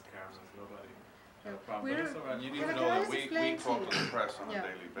 press, cameras, nobody had a problem. But it's all right. You need to know that we talk to the press on a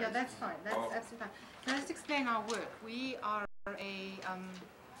daily basis. Yeah, that's fine. That's absolutely fine. Can I just explain our work? We are a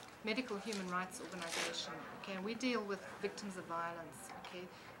medical human rights organization, okay, and we deal with victims of violence, okay?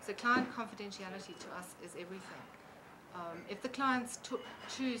 So client confidentiality to us is everything. If the clients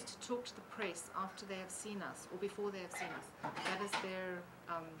choose to talk to the press after they have seen us or before they have seen us, that is their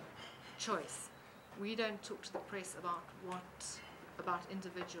choice. We don't talk to the press about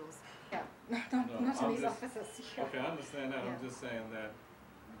individuals. Yeah, not in these offices. Yeah. Okay, I understand that. Yeah. I'm just saying that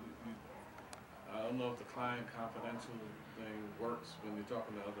I don't know if the client confidential thing works when you're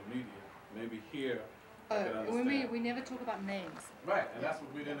talking to other media. Maybe here, I can understand. We never talk about names. Right, and that's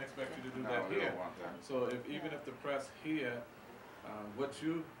what we didn't expect you to do that here. So even if the press here, what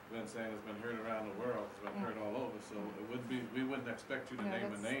you've been saying has been heard around the world, has been heard all over. So it would be, we wouldn't expect you to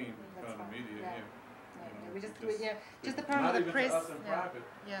name a name in front of the media here. We just the problem with the press. Not even to us in private,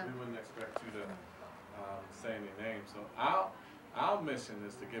 we wouldn't expect you to say any names. So our mission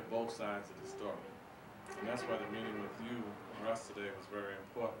is to get both sides of the story. And that's why the meeting with you or us today was very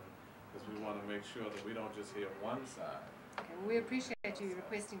important, because we want to make sure that we don't just hear one side. Okay, well, we appreciate you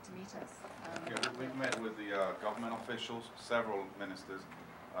requesting to meet us. We've met with the government officials, several ministers.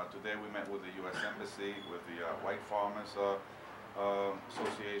 Today we met with the U.S. Embassy, with the White Farmers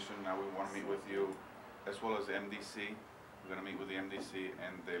Association. Now we want to meet with you, as well as the MDC. We're going to meet with the MDC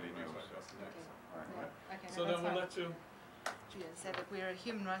and Daily News. Okay, So then we'll let you... Say that we're a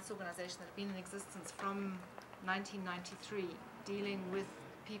human rights organization that has been in existence from 1993, dealing with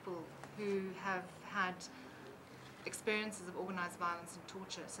people who have had experiences of organized violence and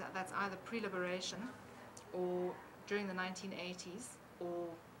torture. So that's either pre-liberation or during the 1980s or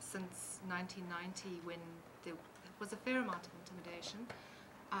since 1990 when there was a fair amount of intimidation,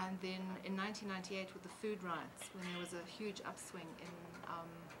 and then in 1998 with the food riots when there was a huge upswing in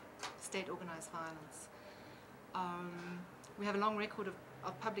state organized violence. We have a long record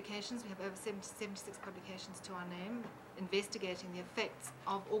of publications. We have over 76 publications to our name investigating the effects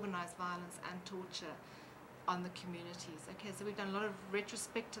of organized violence and torture on the communities. Okay, so we've done a lot of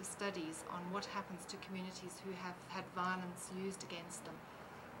retrospective studies on what happens to communities who have had violence used against them,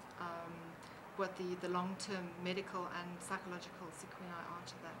 what the long-term medical and psychological sequelae are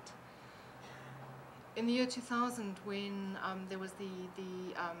to that. In the year 2000, when there was the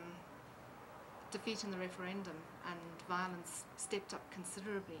defeat in the referendum and violence stepped up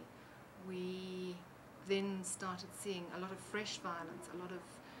considerably, we then started seeing a lot of fresh violence, a lot of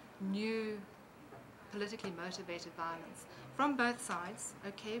new politically motivated violence from both sides.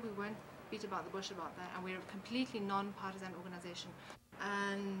 Okay, we won't beat about the bush about that, and we're a completely non-partisan organization.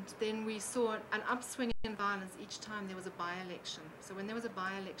 And then we saw an upswing in violence each time there was a by-election. So when there was a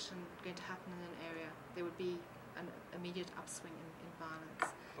by-election going to happen in an area, there would be an immediate upswing in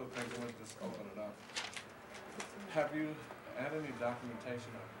violence. Well, thank you. Let's just open it up. Have you had any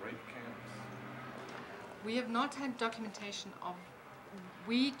documentation of rape camps? We have not had documentation of.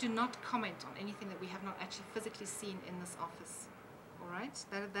 We do not comment on anything that we have not actually physically seen in this office. All right?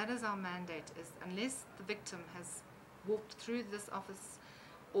 That is our mandate, is unless the victim has walked through this office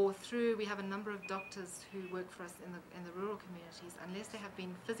or through, we have a number of doctors who work for us in the rural communities, unless they have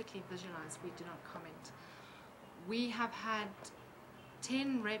been physically visualized, we do not comment. We have had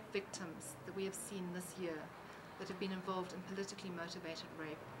 10 rape victims that we have seen this year that have been involved in politically motivated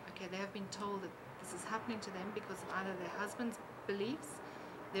rape. Okay, they have been told that this is happening to them because of either their husband's beliefs,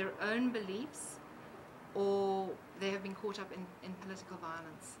 their own beliefs, or they have been caught up in political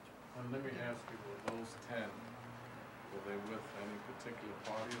violence. And let me ask you, were those 10, were they with any particular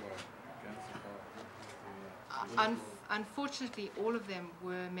party or against the party? Unfortunately, all of them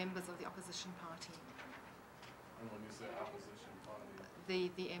were members of the opposition party. And when you say opposition party?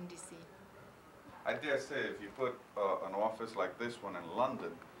 The MDC. I dare say if you put an office like this one in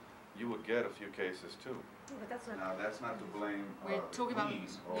London, you would get a few cases too. But that's not. Now that's not to blame We're talking about,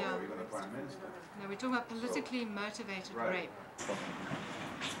 or even the Prime Minister. No, we're talking about politically motivated rape.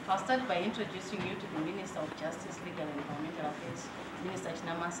 I'll start by introducing you to the Minister of Justice, Legal and Environmental Affairs, Minister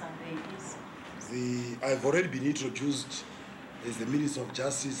Chinamasa. I've already been introduced as the Minister of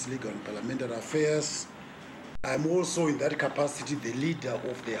Justice, Legal and Parliamentary Affairs. I'm also in that capacity the leader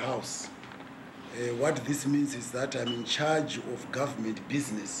of the House. What this means is that I'm in charge of government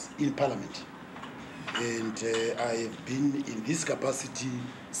business in Parliament. And I have been in this capacity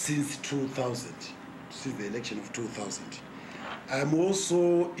since 2000, since the election of 2000. I'm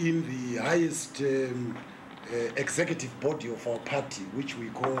also in the highest executive body of our party, which we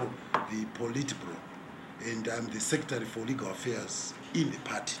call the Politburo, and I'm the Secretary for Legal Affairs in the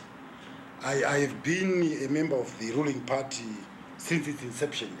party. I have been a member of the ruling party since its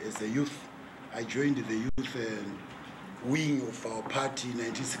inception as a youth. I joined the youth wing of our party in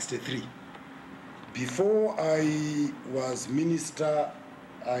 1963. Before I was minister,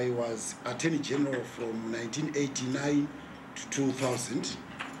 I was Attorney General from 1989 to 2000.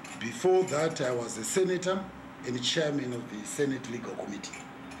 Before that, I was a senator and chairman of the Senate Legal Committee.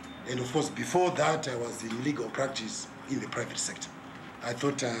 And of course, before that, I was in legal practice in the private sector. I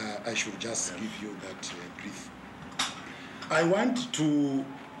thought I should just give you that brief. I want to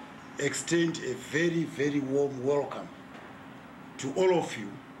extend a very, very warm welcome to all of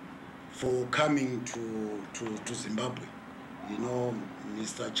you for coming to Zimbabwe. You know,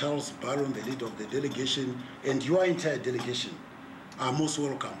 Mr. Charles Barron, the leader of the delegation, and your entire delegation are most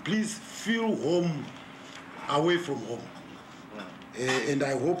welcome. Please feel home away from home. And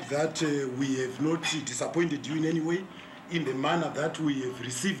I hope that we have not disappointed you in any way in the manner that we have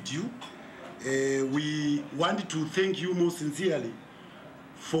received you. We want to thank you most sincerely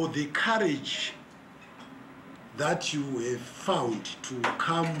for the courage that you have found to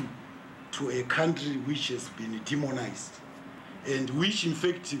come to a country which has been demonized, and which in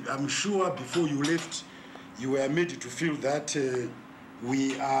fact I'm sure before you left you were made to feel that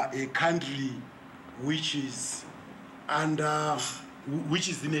we are a country which is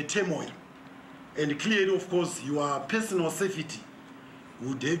in a turmoil. And clearly, of course, your personal safety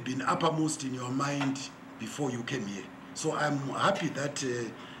would have been uppermost in your mind before you came here. So I'm happy that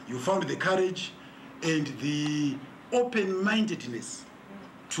you found the courage and the open-mindedness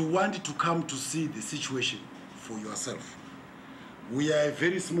to want to come to see the situation for yourself. We are a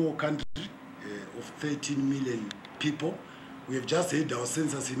very small country of 13 million people. We have just had our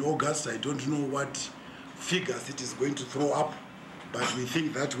census in August. I don't know what figures it is going to throw up, but we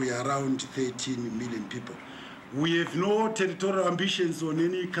think that we are around 13 million people. We have no territorial ambitions on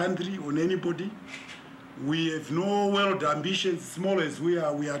any country, on anybody. We have no world ambitions. Small as we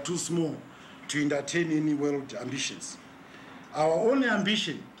are too small to entertain any world ambitions. Our only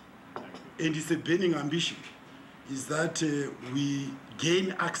ambition, and it's a burning ambition, is that we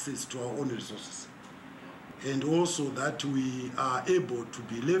gain access to our own resources, and also that we are able to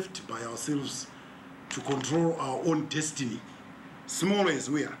be left by ourselves to control our own destiny, small as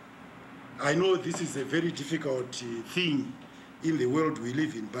we are. I know this is a very difficult thing in the world we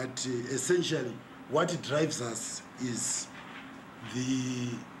live in, but essentially what drives us is the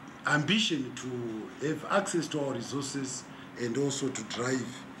ambition to have access to our resources and also to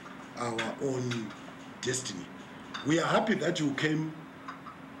drive our own destiny. We are happy that you came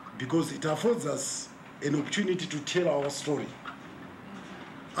because it affords us an opportunity to tell our story.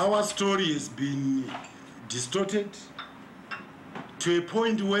 Our story has been distorted to a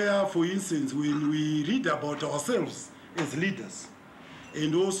point where, for instance, when we read about ourselves as leaders,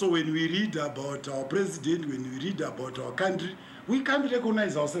 and also when we read about our president, when we read about our country, we can't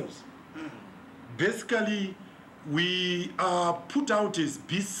recognize ourselves. Basically, we are put out as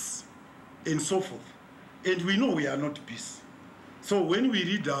beasts and so forth, and we know we are not beasts. So when we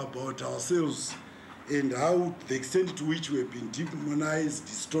read about ourselves and how the extent to which we have been demonized,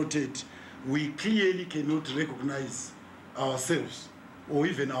 distorted, we clearly cannot recognize ourselves or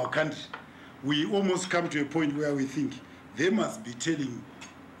even our country. We almost come to a point where we think they must be telling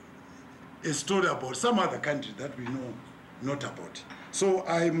a story about some other country that we know not about. So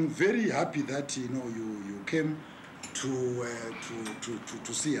I'm very happy that you came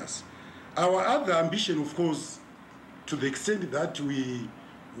to see us. Our other ambition, of course, to the extent that we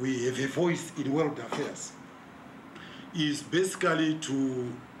have a voice in world affairs, is basically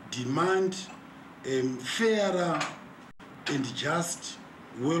to demand a fairer and just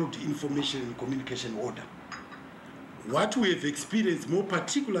world information and communication order. What we have experienced, more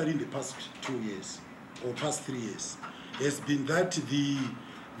particularly in the past 2 years or past 3 years, has been that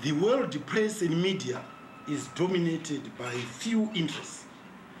the world press and media is dominated by few interests,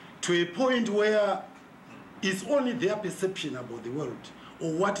 to a point where it's only their perception about the world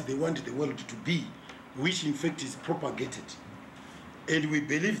or what they want the world to be, which in fact is propagated. And we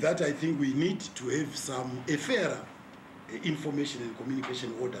believe that I think we need to have a fairer information and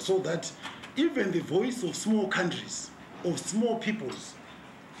communication order, so that even the voice of small countries, of small peoples,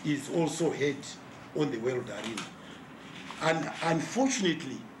 is also heard on the world arena. And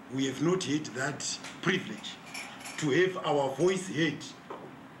unfortunately, we have not had that privilege to have our voice heard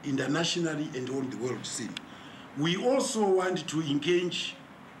internationally and on the world scene. We also want to engage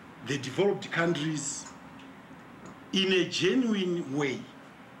the developed countries in a genuine way.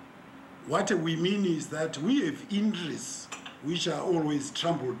 What we mean is that we have interests which are always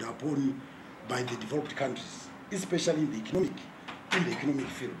trampled upon by the developed countries, especially in the economic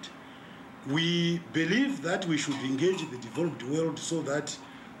field. We believe that we should engage the developed world so that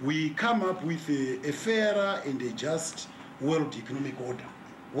we come up with a fairer and a just world economic order,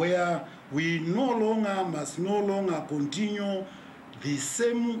 where we must no longer continue the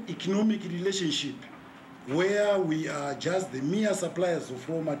same economic relationship where we are just the mere suppliers of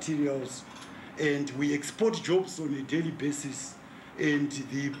raw materials and we export jobs on a daily basis, and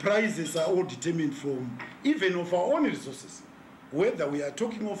the prices are all determined from even of our own resources. Whether we are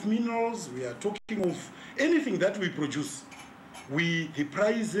talking of minerals, we are talking of anything that we produce, the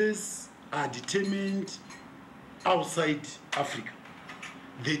prices are determined outside Africa.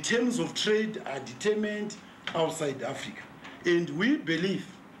 The terms of trade are determined outside Africa. And we believe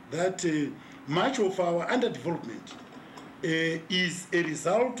that much of our underdevelopment is a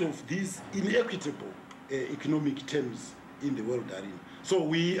result of these inequitable economic terms in the world arena. So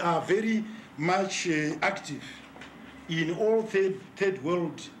we are very much active in all third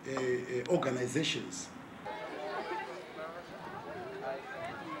world organizations.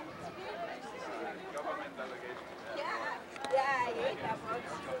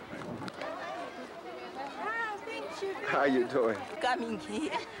 How you doing? Coming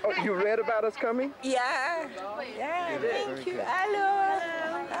here. Oh, you read about us coming? Yeah. Yeah, thank you.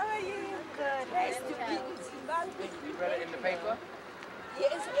 Hello. How are you? Good. Nice to be in Zimbabwe. You read it in the paper?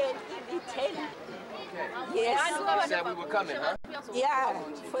 Yes, and in the telly. Yes. You said we were coming, huh? Yeah,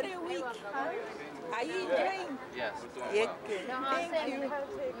 for a week. Are you enjoying? Yes. Yeah, good. Thank you.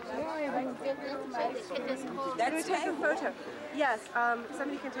 Can we take a photo? Yes,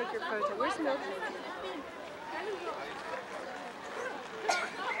 somebody can take your photo. Where's Milton?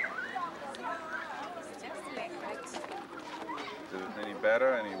 Is it any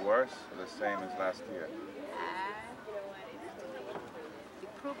better, any worse, or the same as last year? The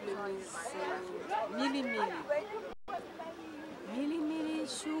problem is mili,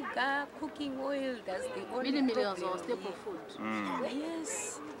 sugar, cooking oil, that's the only Mili problem. is our staple food. Yes.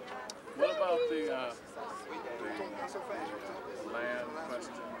 What about the land question, farms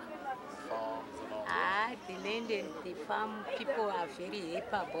and all The land and the farm, people are very happy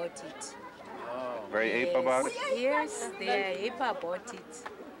about it. Very ape about it? Yes, they are happy about it.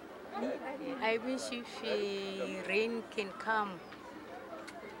 I wish if rain can come,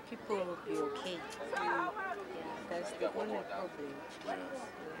 people will be okay. Yeah, that's the only problem. Yeah.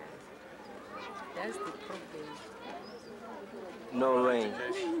 That's the problem. No rain.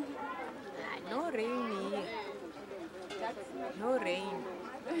 No rain here. No rain.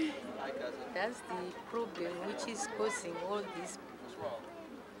 That's the problem which is causing all this.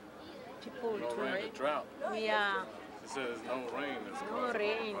 People no rain, the drought. Yeah. It says no rain. No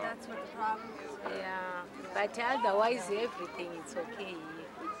rain. That's what the problem is. Yeah. But otherwise, everything is okay here.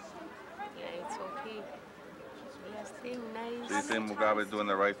 Yeah, it's okay. We are staying nice. Do you think Mugabe doing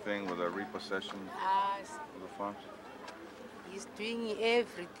the right thing with a repossession of the farms? He's doing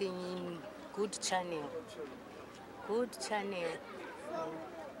everything in good channel. Good channel.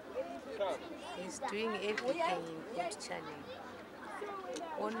 He's doing everything in good channel.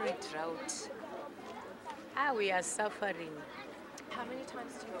 Only drought. We are suffering. How many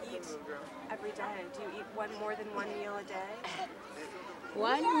times do you eat every day? Do you eat more than one meal a day?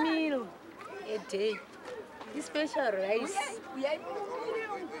 One meal a day. Special rice.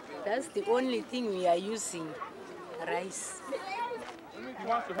 That's the only thing we are using. Rice. He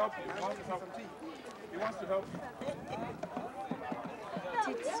wants to help you. He wants to help you. He wants to help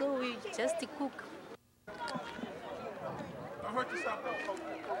you. So we just cook. Don't hurt yourself.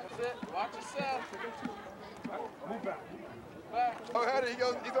 Watch yourself. Move back. Oh, how did he go?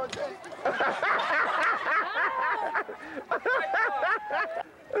 He's on tape.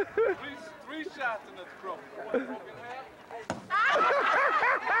 Three shots in the throat. One broken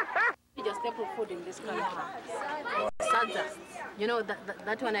It's your staple food in this country. Sadza. You know,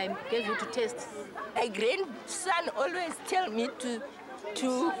 that one I gave you to taste. My grandson always tell me to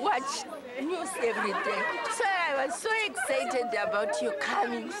watch news every day. So I was so excited about you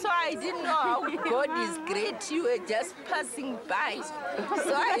coming. So I didn't know how God is great. You were just passing by.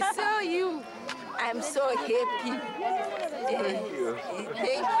 So I saw you. I'm so happy. Thank you.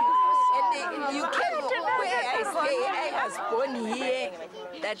 Thank you. And you came to where I stay. I was born here.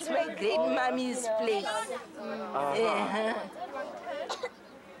 That's my great mommy's place.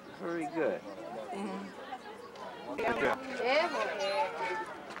 Very good.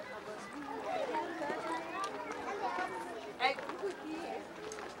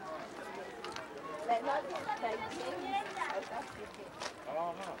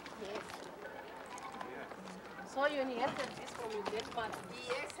 So you inherited this from your grandfather?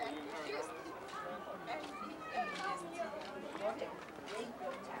 Yes, I used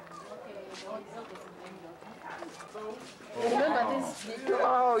Remember this?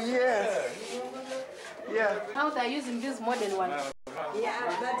 Oh, yes. Yeah. How they're using this modern one? Yeah,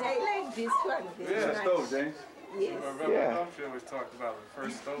 but I like this one very much. Stove, James. Yes. Reverend Humphrey always talked about the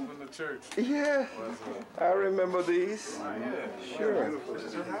first stove in the church. Yeah. I remember these. Yeah. Sure.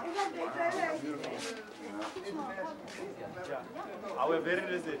 Our very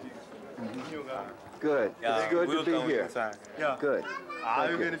receptive. Good. It's good to be here. Yeah. Good.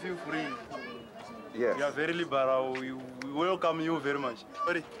 You can feel free. Yes. You are very liberal. We welcome you very much.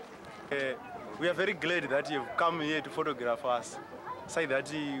 We are very glad that you've come here to photograph us. Say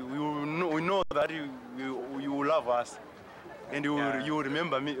that we know that you love us, and you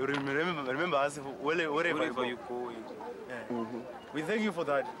remember me, remember us wherever you go. Yeah. We thank you for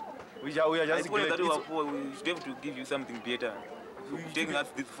that. We are just glad. That we are poor, we should have to give you something better. Taking us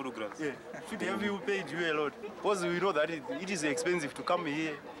these photographs. Yeah, should have you paid you a lot, because we know that it is expensive to come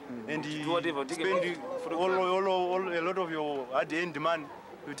here and spend a lot of your hard-earned money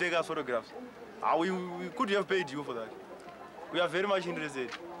to take us photographs. We could have paid you for that. We are very much interested.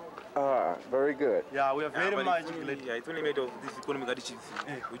 Very good. Yeah, we are very much glad. Yeah, it's only made of these economic hardships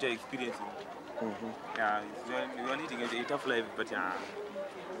which are experiencing. Yeah, we are leading a tough life, but yeah.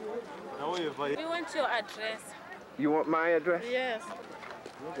 We want your address. You want my address? Yes.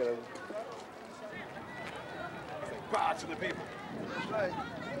 Okay. Bow to the people. That's right.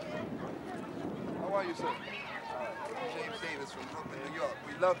 I How are you, sir? James Davis from Brooklyn, New York.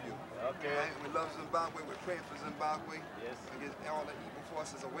 We love you. Okay. Right? We love Zimbabwe. We're praying for Zimbabwe. Yes. We get all the evil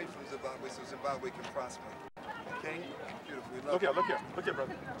forces away from Zimbabwe so Zimbabwe can prosper. Okay? Beautiful. We love you. Look here,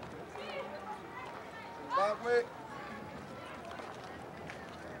 brother. Zimbabwe.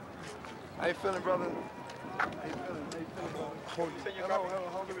 How you feeling, brother? How you feeling, brother? Hello,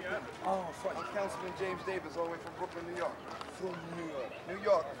 how are you feeling? Oh, fuck. I'm Councilman James Davis, all the way from Brooklyn, New York. From New York? New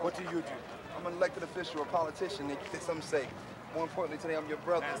York. What do you do? I'm an elected official, a politician, some say. More importantly, today I'm your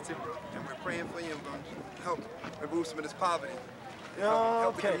brother. And we're praying for you and going to help remove some of this poverty.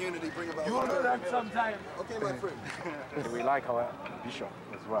 Help the community bring about... You will do that sometime. Okay, my friend. We like our bishop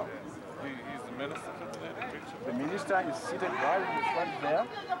as well. He's the minister for the bishop. The minister is seated right in front there,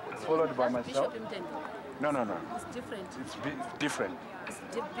 followed by myself. Bishop Mtembi. No. It's different. It's different. It's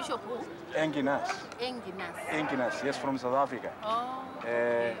Bishop who? Enginas. Enginas, yes, from South Africa. Oh.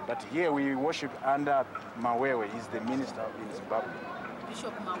 But here we worship under Mawewe. He's the minister in Zimbabwe.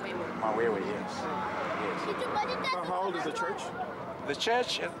 Bishop Mawewe. Mawewe, yes. How old is the church? The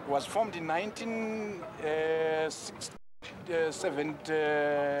church was formed in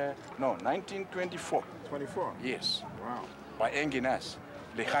 1924. 24? Yes. Wow. By Enginas,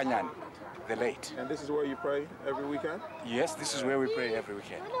 Lehanyan, the late. And this is where you pray every weekend? Yes, this is where we pray every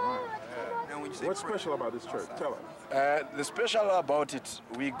weekend. Right. What's special about this church? Tell us. The special about it,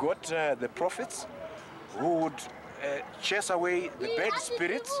 we got the prophets who would chase away the bad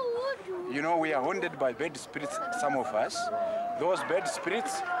spirits. You know, we are haunted by bad spirits, some of us. Those bad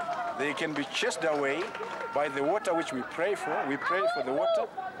spirits, they can be chased away by the water which we pray for. We pray for the water,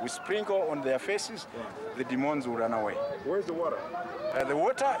 we sprinkle on their faces, the demons will run away. Where's the water? The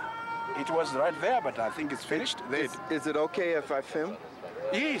water, it was right there, but I think it's finished. Is it okay if I film?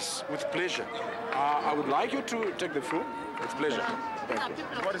 Yes, with pleasure. I would like you to take the film. It's pleasure. Thank you.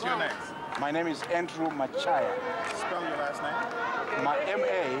 What is your name? My name is Andrew Machaya. Spell your last name.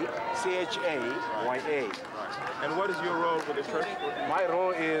 M-A-C-H-A-Y-A. And what is your role with the church? My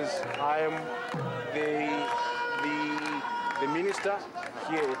role is I am the minister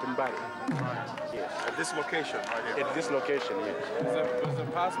here at Mbari. Yes. At this location right here? At this location, yes. Is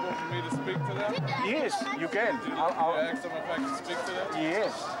it possible for me to speak to them? Yes, you can. I'll ask them if I can speak to them?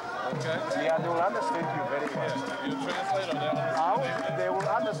 Yes. Okay. Yeah, they will understand you very well. Yeah. You translate or they understand? They will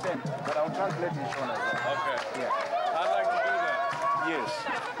understand, but I'll translate in Shona. Okay. Yeah. I'd like to do that. Yes.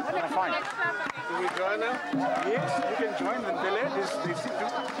 Fine. Do we join now? Yes, you can join them. The ladies, they sit.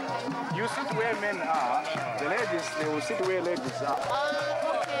 You sit where men are. The ladies, they will sit where ladies are.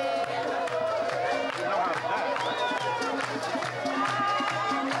 You know how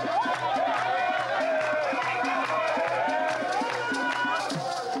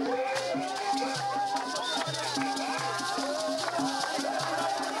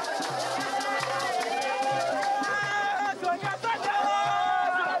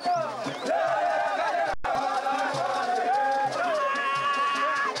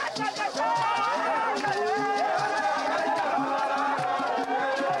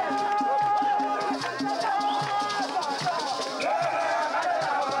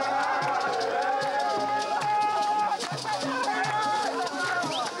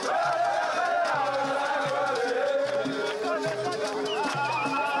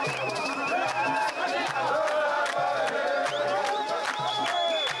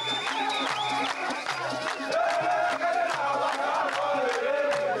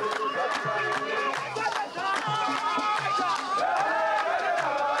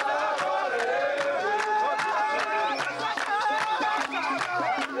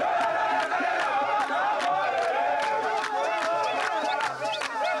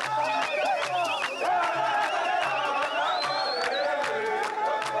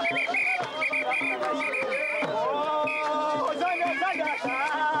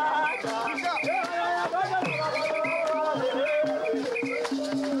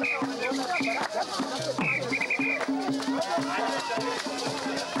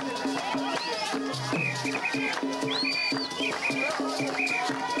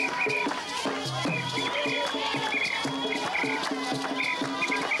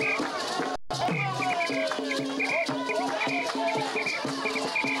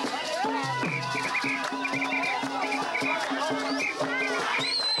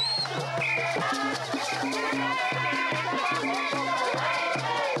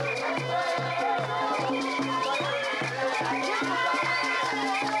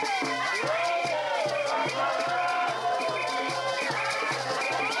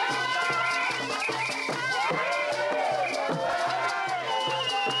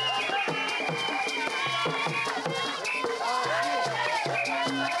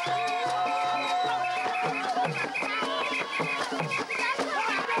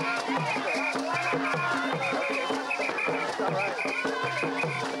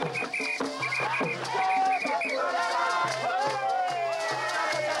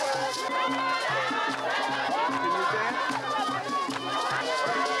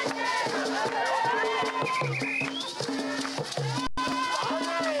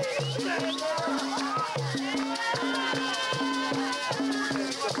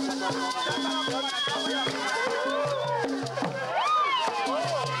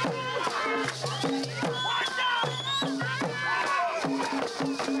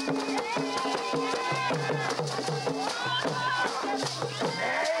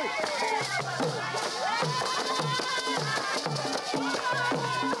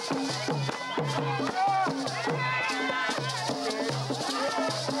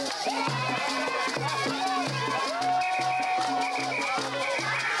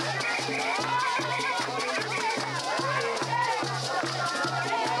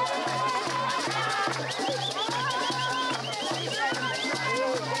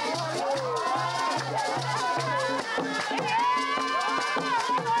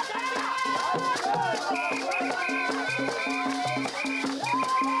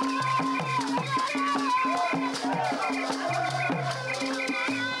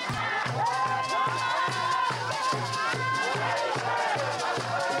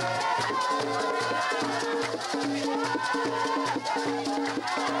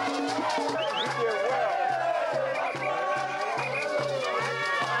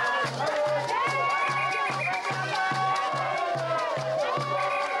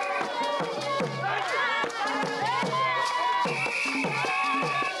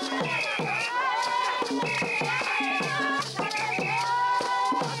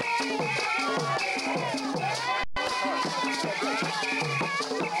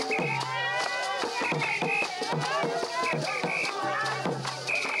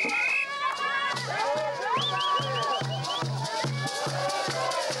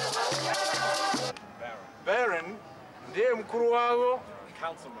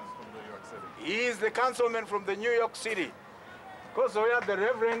Councilman from New York City. He is the councilman from the New York City. Because we have the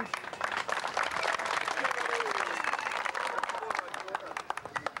Reverend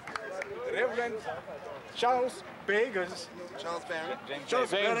Charles Bagers. Charles Barron.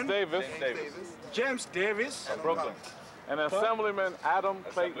 James Davis. James Davis. Of Brooklyn. And Assemblyman Adam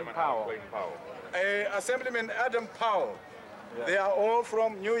Clayton Powell. Assemblyman Adam Powell. Yeah. They are all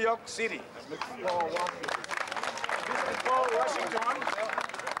from New York City. Paul Washington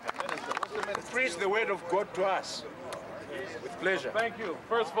preach the word of God to us. With pleasure. Thank you.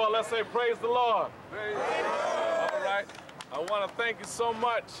 First of all, let's say praise the Lord. All right. I want to thank you so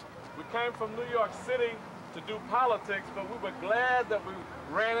much. We came from New York City to do politics, but we were glad that we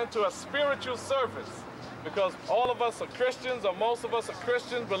ran into a spiritual service because all of us are Christians, or most of us are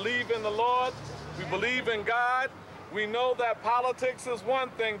Christians, believe in the Lord. We believe in God. We know that politics is one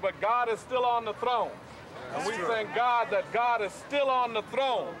thing, but God is still on the throne. And we thank God that God is still on the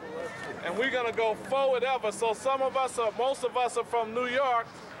throne. And we're going to go forward ever. So most of us are from New York,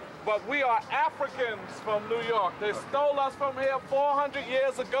 but we are Africans from New York. They stole us from here 400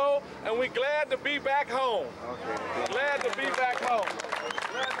 years ago, and we're glad to be back home. Glad to be back home.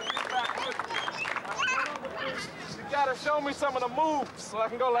 Glad to be back with you. You got to show me some of the moves so I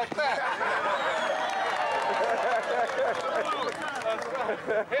can go like that.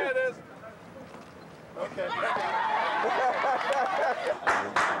 Here it is. Okay.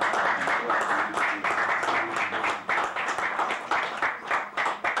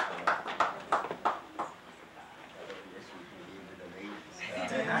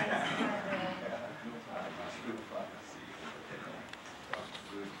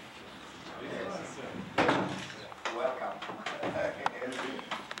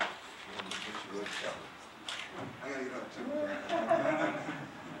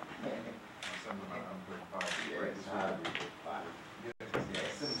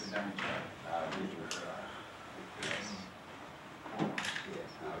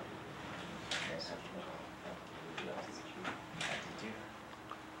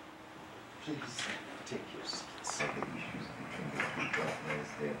 Please take your seats. The issues between the two governments,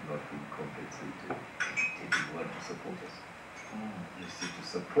 they have not been compensated. Did you want to support us? You see, to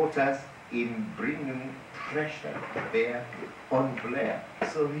support us in bringing pressure to bear on Blair,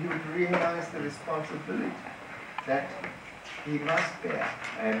 so he would realize the responsibility that he must bear,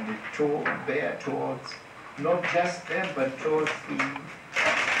 and bear towards not just them, but towards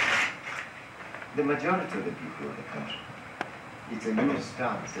the majority of the people of the country. It's a new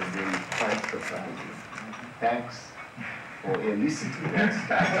stance, and they quite surprising. Thanks for eliciting that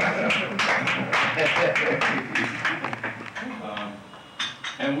stance.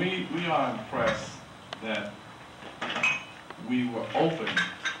 And we are impressed that we were open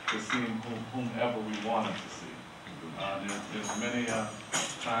to seeing whomever we wanted to see. There's many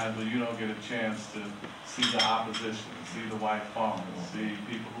times where you don't get a chance to see the opposition, see the white farmers, see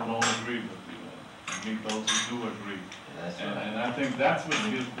people who don't agree with you. meet those who do agree. And I think that's what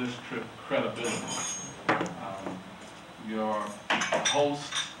gives this trip credibility. Your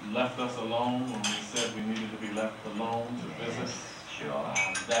host left us alone when we said we needed to be left alone to visit.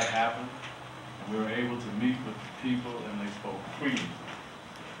 That happened. And we were able to meet with people and they spoke freely.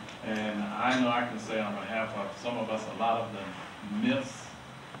 And I know I can say on behalf of some of us, a lot of the myths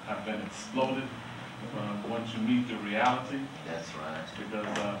have been exploded once you meet the reality. That's right.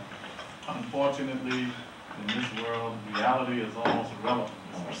 Because unfortunately, in this world, reality is almost irrelevant.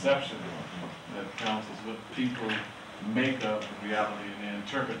 It's perception that counts as what people make of reality and their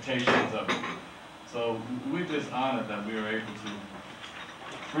interpretations of it. So we're just honored that we were able to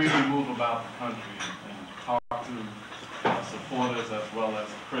freely move about the country and talk to supporters as well as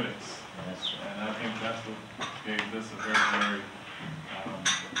critics. And I think that's what gave this a very, very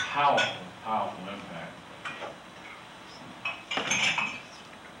powerful impact.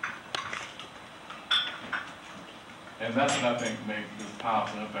 And that's what I think made this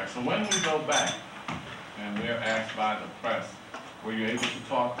powerful impact. So when we go back and we're asked by the press, were you able to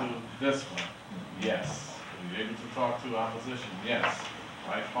talk to this one? Yes. Were you able to talk to opposition? Yes.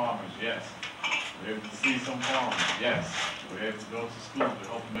 White farmers? Yes. Were you able to see some farmers? Yes. Were you able to go to schools? We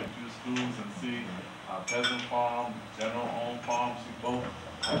hope to make few schools and see our peasant farm, general-owned farms, see both,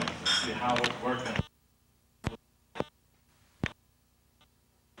 to see how it's working.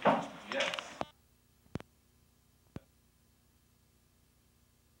 Yes.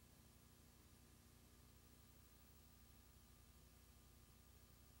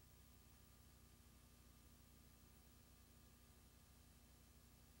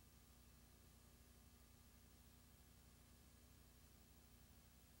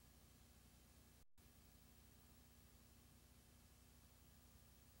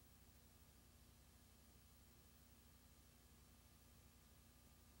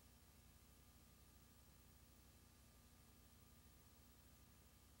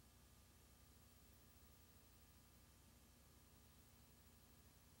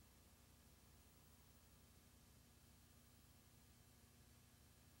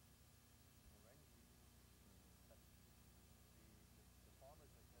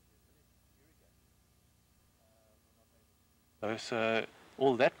 So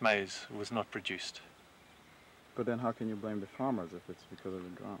all that maize was not produced. But then how can you blame the farmers if it's because of the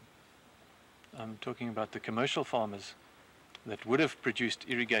drought? I'm talking about the commercial farmers that would have produced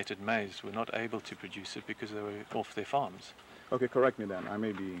irrigated maize were not able to produce it because they were off their farms. Okay, correct me then. I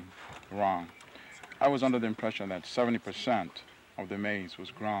may be wrong. I was under the impression that 70% of the maize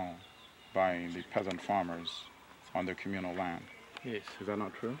was grown by the peasant farmers on their communal land. Yes. Is that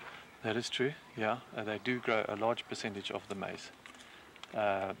not true? That is true, yeah. They do grow a large percentage of the maize.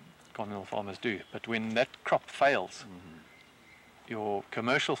 Communal farmers do. But when that crop fails, your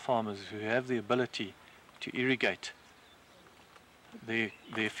commercial farmers who have the ability to irrigate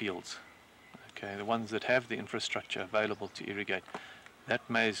their fields, okay, the ones that have the infrastructure available to irrigate, that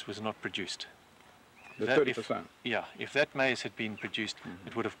maize was not produced. The 30%? If that maize had been produced,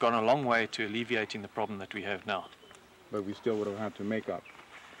 it would have gone a long way to alleviating the problem that we have now. But we still would have had to make up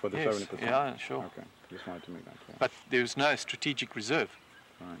for the Yes, 70%? yeah, sure. Okay, just wanted to make that clear. But there's no strategic reserve.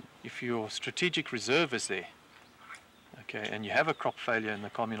 Right. If your strategic reserve is there, okay, and you have a crop failure in the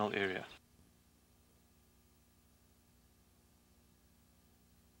communal area,